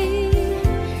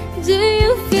 do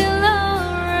you feel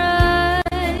alright?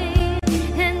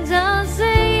 And I'll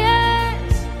say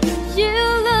yes, you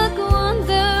look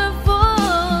wonderful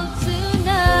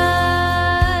tonight.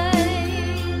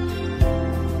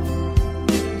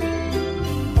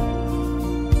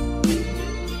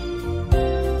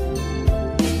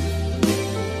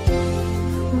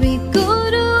 We go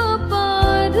to a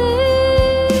party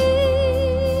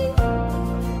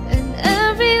and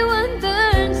everyone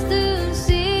turns to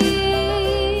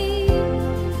see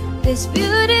this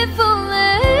beautiful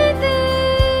lady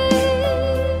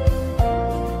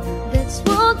that's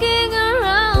walking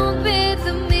around with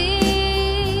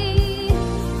me.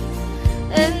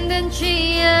 And then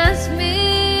she asks me,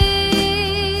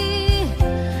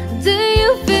 do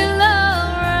you feel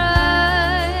alright?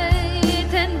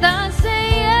 And I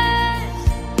say yes,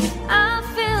 I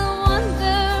feel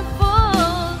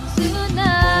wonderful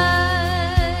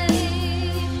tonight.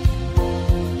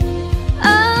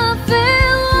 I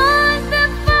feel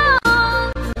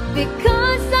wonderful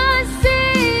because I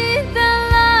see the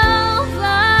love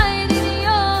light in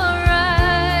your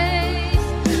eyes.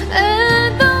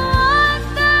 And the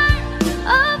wonder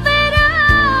of it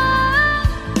all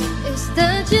is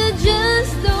that you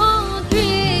just don't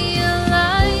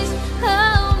realize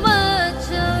how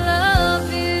much I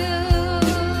love you.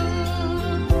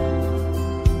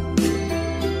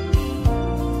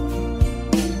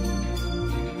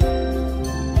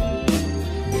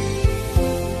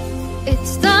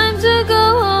 It's time to go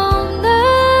home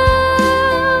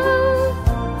now,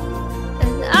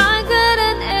 and I got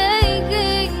an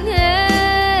aching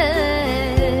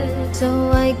head.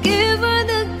 So I give her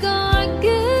the car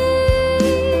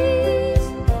keys,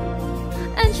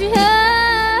 and she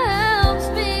helps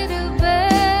me to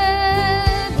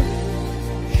bed.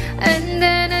 And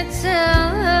then I tell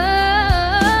her,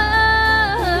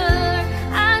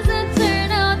 as I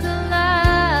turn out the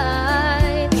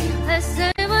light, I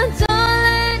say, my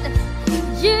darling,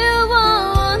 you are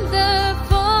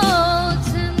wonderful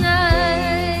tonight.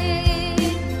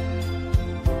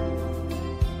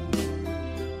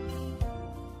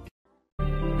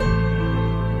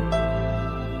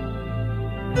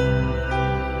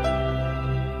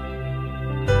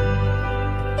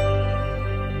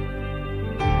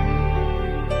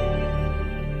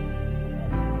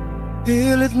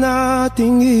 Pilit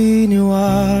nating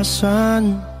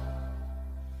iniwasan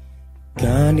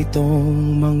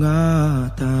ganitong mga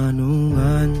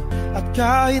tanungan. At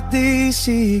kahit di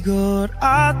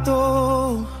sigurado,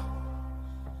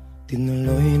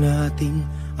 tinuloy natin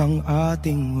ang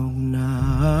ating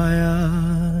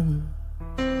ugnayan.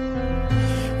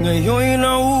 Ngayon'y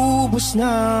naubos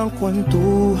na ang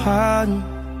kwentuhan,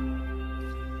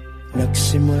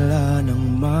 nagsimula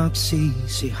ng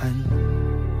magsisihan.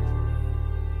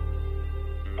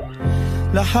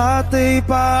 Lahat ay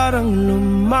parang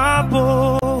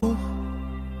lumabo,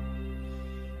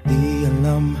 di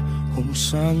alam kung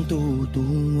saan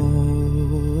tutungo.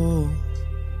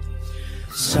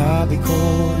 Sabi ko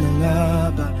na nga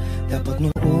ba, dapat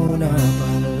nung una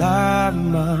pa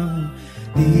lamang,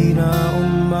 di na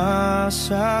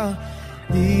umasa,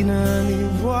 di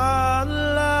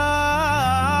naniwala.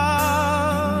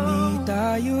 Hindi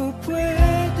tayo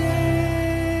pwede,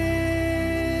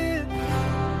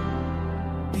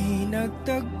 di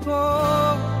nagtagpo,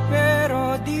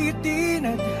 pero di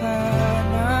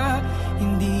tinadhana.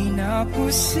 Hindi na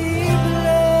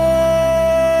posible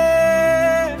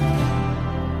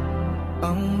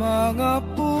ang mga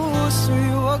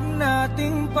puso'y huwag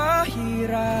nating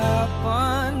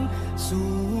pahirapan.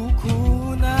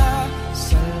 Suko na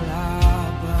sa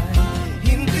laban,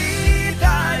 hindi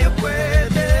tayo pwede.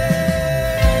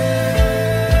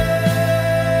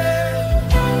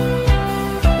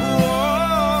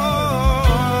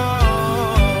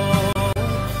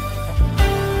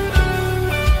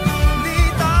 Hindi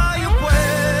tayo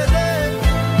pwede.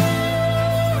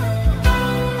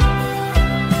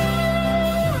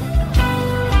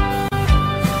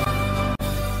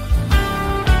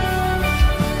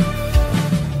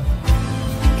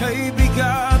 Kay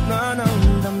bigat na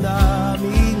ng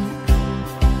damdamin,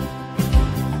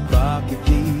 bakit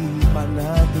di pa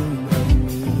natin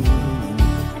aminin?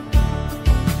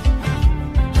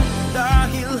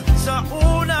 Dahil sa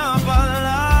una pa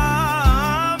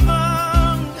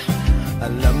lamang,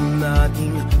 alam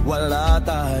wala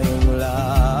tayong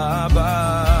laban.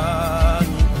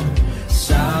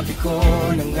 Sabi ko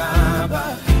na nga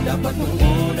ba, dapat nung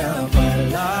una pa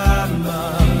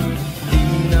lamang.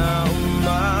 Di na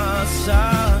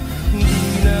umasa, di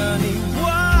na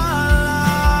niwala.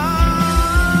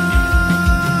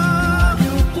 Di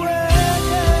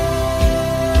pwede,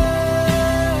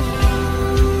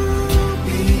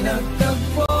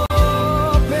 pinagtagpo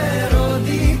pero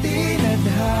di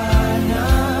tinadhana.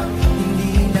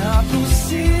 Hindi na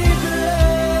posible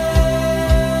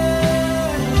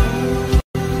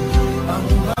ang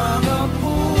mga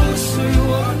puso'y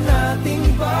huwag nating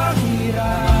pag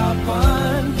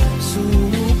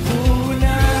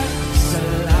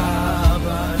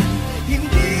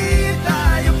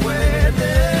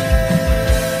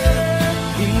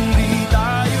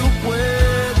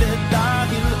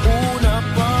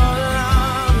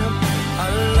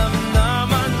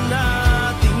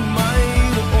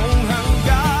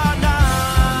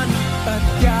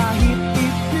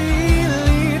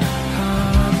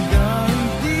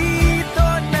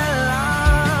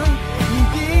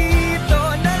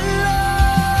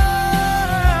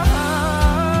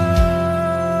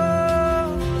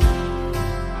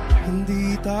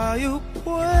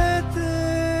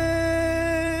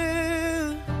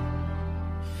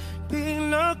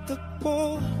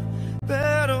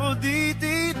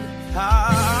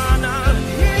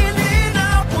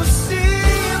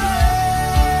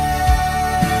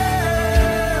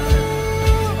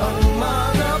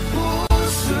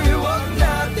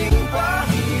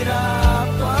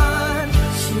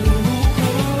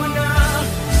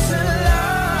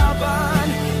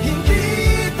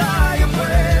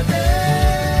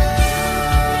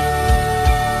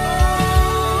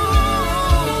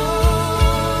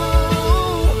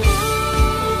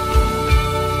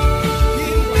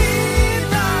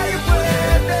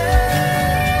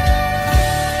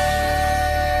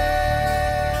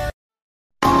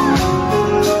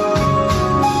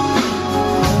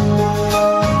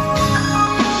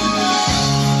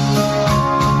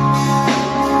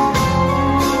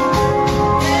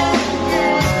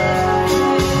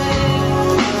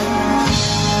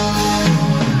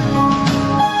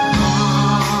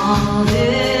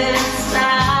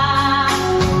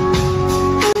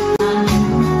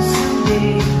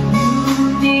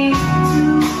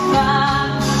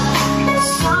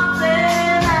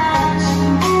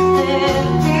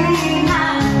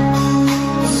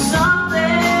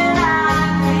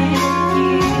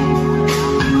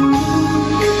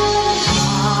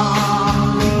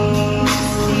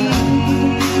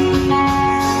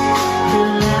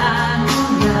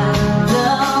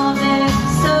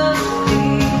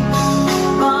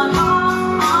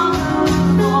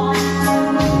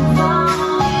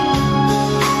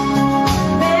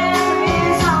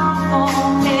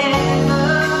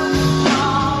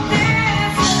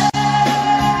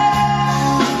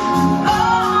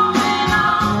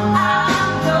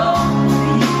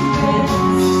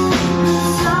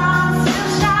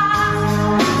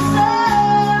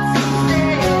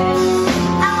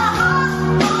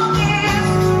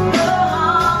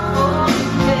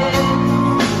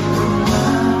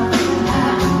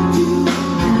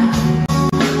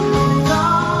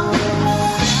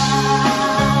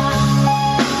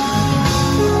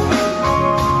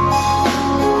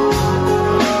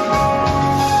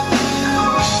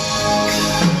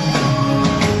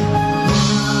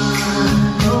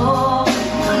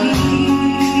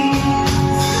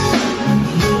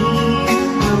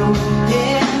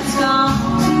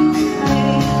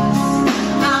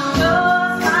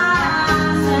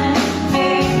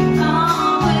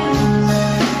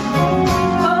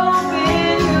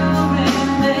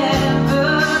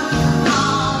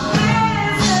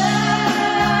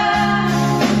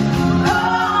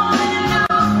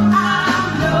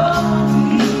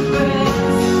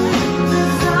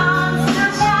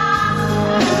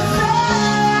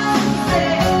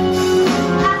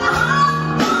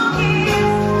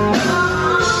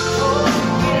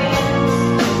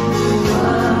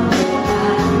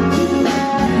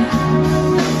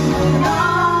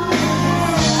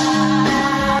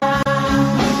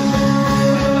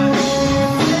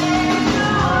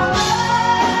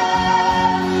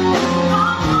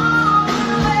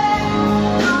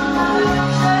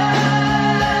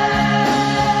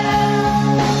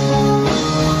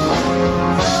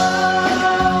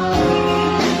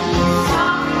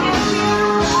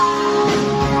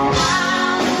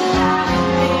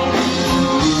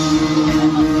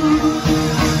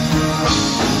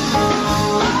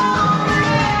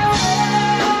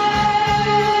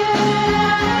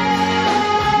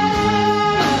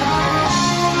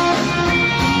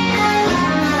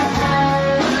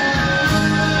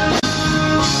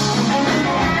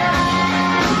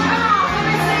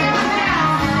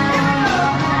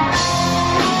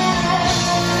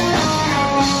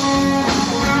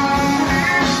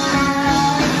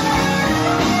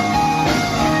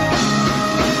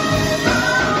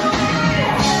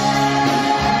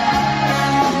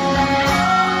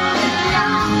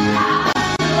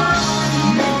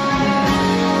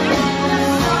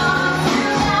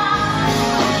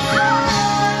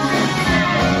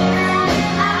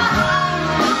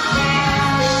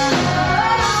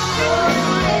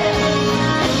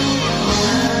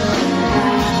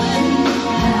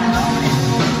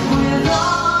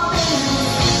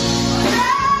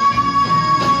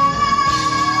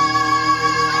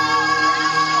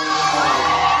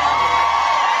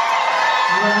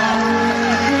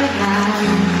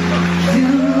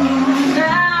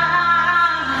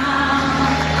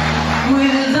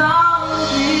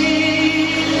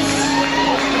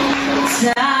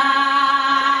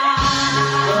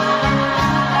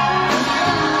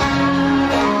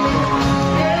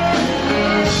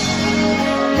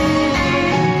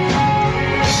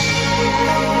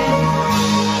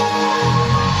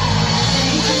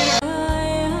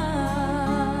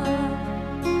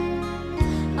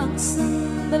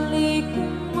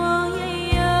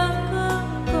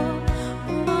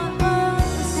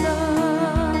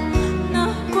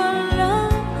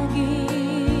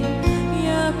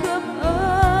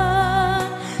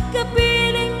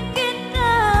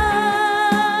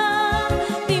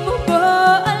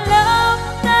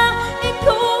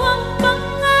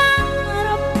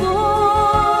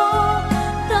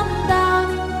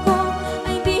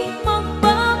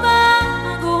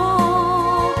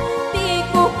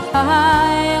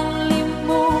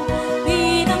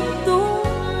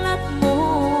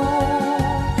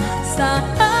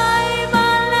Sana'y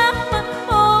malaman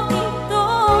mo ito.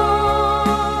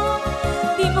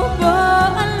 Di mo ba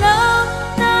alam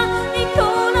na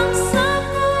ikaw lang sa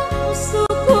puso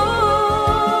ko?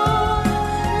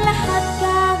 Lahat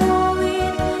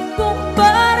gagawin kung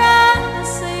para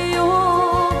sa'yo.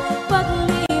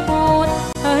 Paglimot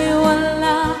ay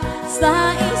wala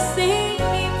sa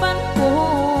isipan ko.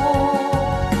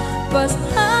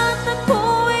 Basta't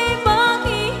ako'y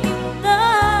maghihintay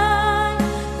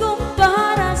kung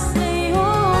para sa'yo.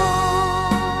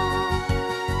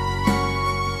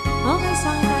 Okay,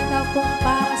 sa akin na kung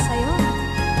para sa'yo.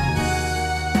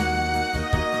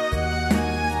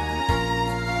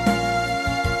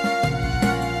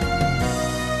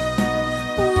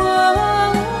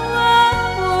 Wow, wow,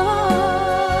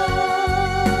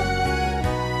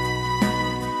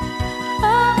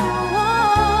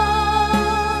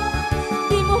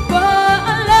 Di mo ba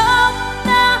alam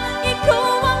na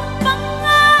ikaw ang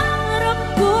pangarap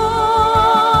ko?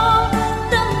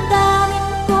 Damdamin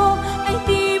ko ay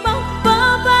di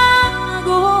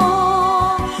magbabago.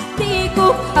 Di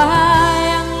ko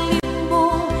kayang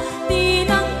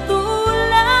limutin ang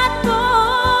tulad mo.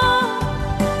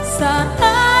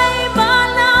 Sana'y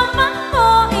malaman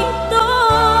mo ito.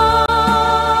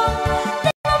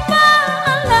 Di mo ba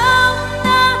alam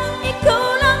na ikaw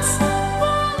lang sa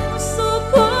puso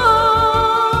ko?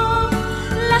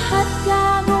 Lahat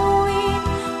gagawin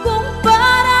kung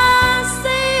para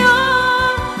sa'yo.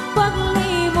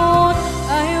 Paglimot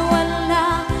ay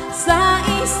wala sa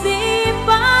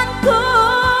isipan ko.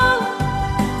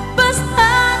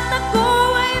 Basta't ako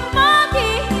ay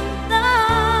maghihintay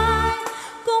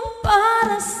kung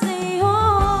para sa'yo.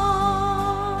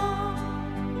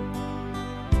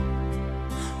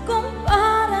 Kung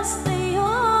para sa'yo.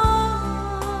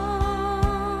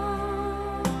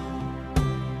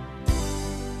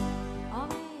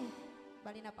 Okay,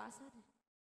 bali na pasad.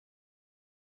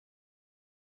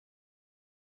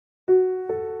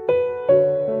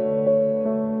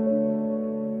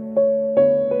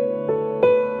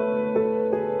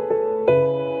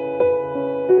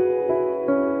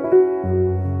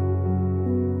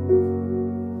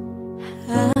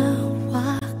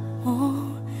 Hawak mo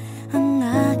ang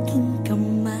aking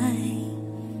kamay.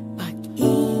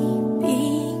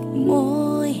 Pag-ibig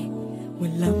mo'y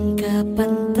walang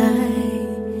kapantay.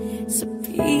 Sa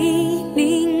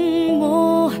piling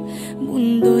mo,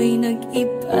 mundo'y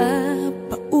nag-iba.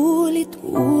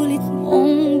 Paulit-ulit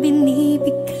mong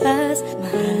binibigkas.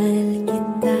 Mahal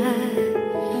kita.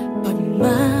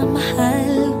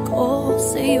 Pagmamahal ko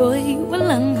sa'yo'y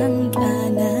walang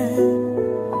hangganan.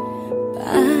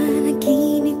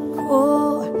 Panaginip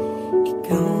ko,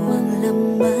 ikaw ang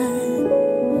laman.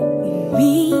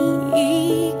 Umiikot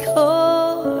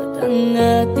ang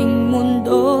ating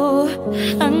mundo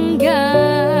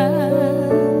hanggang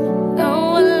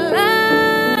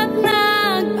nawalat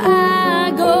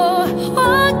nagbago.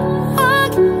 Huwag,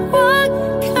 huwag, huwag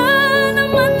ka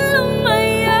naman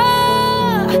lumaya.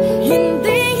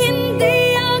 Hindi, hindi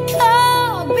ako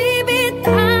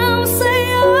bibitaw sa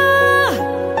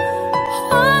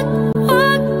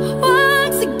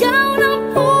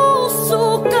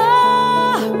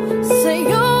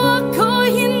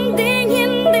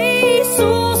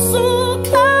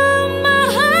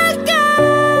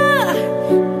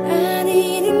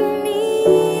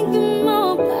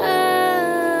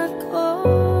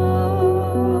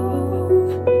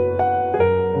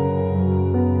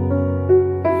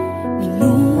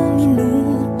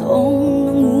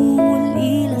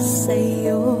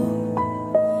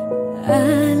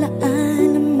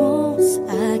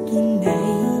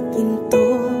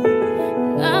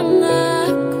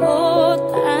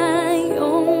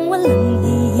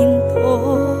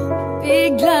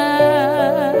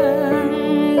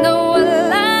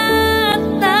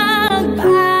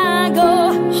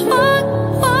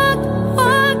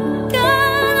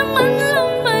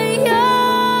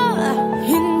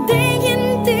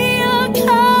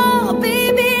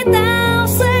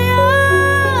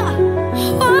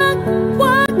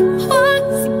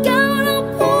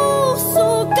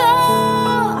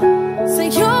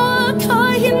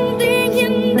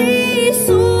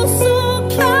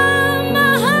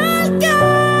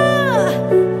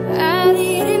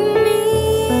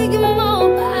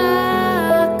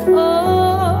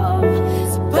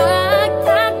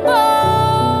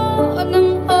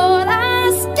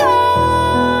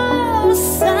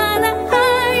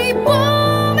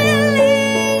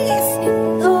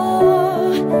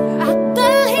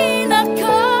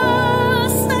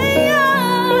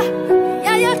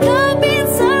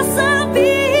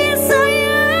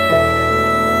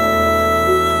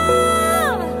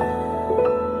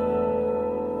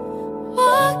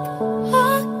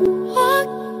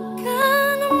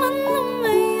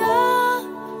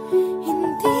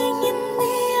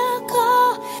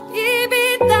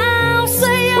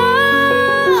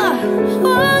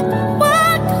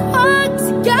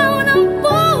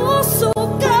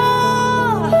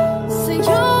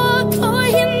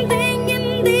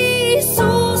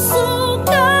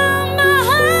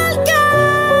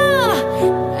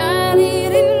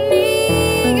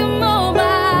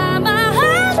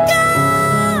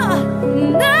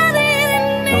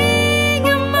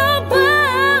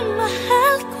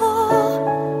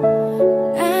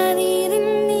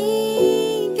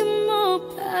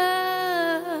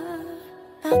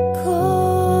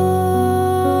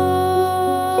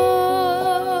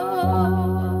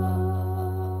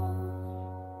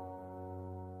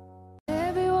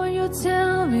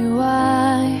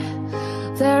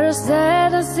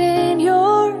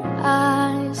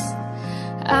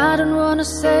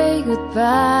say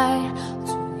goodbye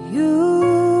to you.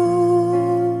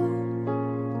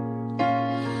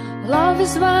 Love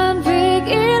is one big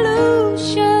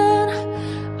illusion.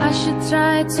 I should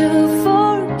try to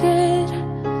forget,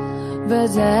 but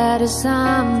that is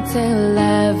something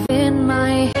left in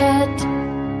my head.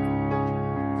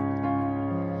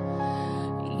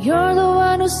 You're the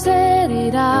one who set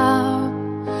it up.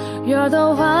 You're the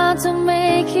one to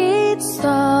make it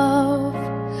stop.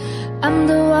 I'm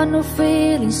the one who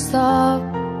feeling stop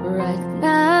right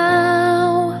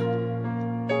now.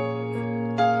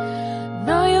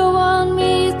 Now you want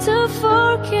me to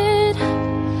forget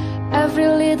every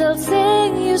little thing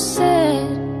you said,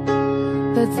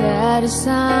 but that is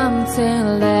something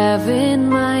left in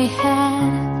my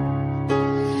head.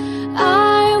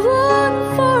 I won't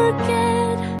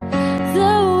forget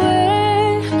the way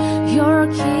you're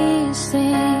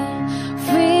kissing,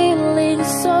 feeling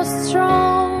so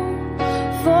strong,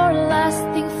 for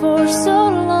lasting for so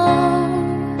long.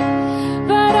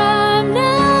 But I'm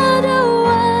not the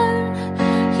one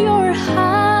your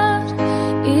heart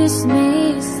is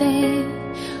missing.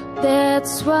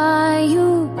 That's why you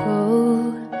go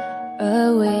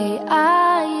away,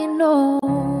 I know.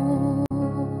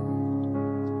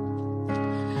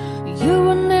 You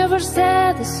were never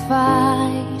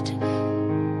satisfied,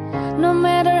 no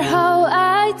matter how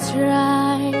I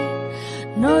try.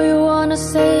 No, you wanna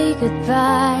say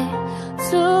goodbye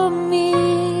to me.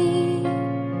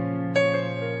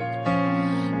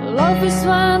 Love is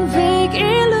one big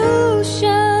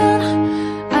illusion.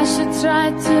 I should try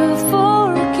to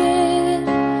forget,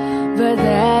 but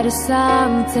that is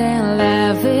something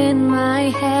left in my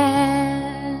head.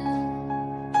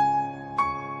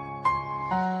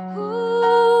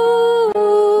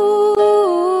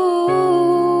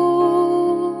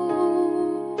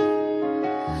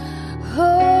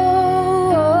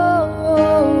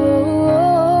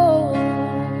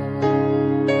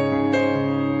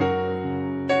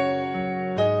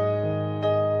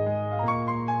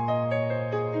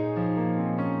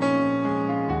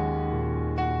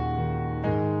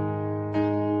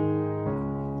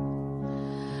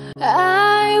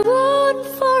 I won't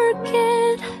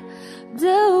forget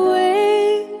the way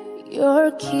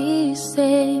you're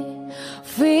kissing,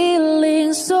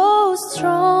 feeling so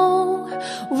strong,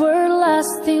 we're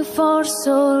lasting for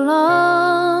so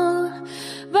long.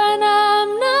 But I'm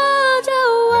not the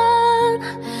one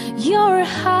your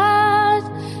heart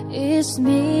is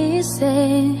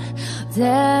missing.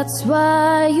 That's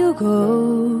why you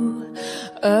go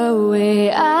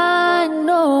away, I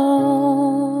know.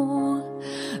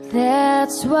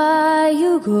 That's why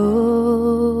you go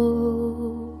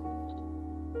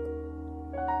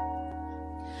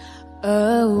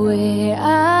away.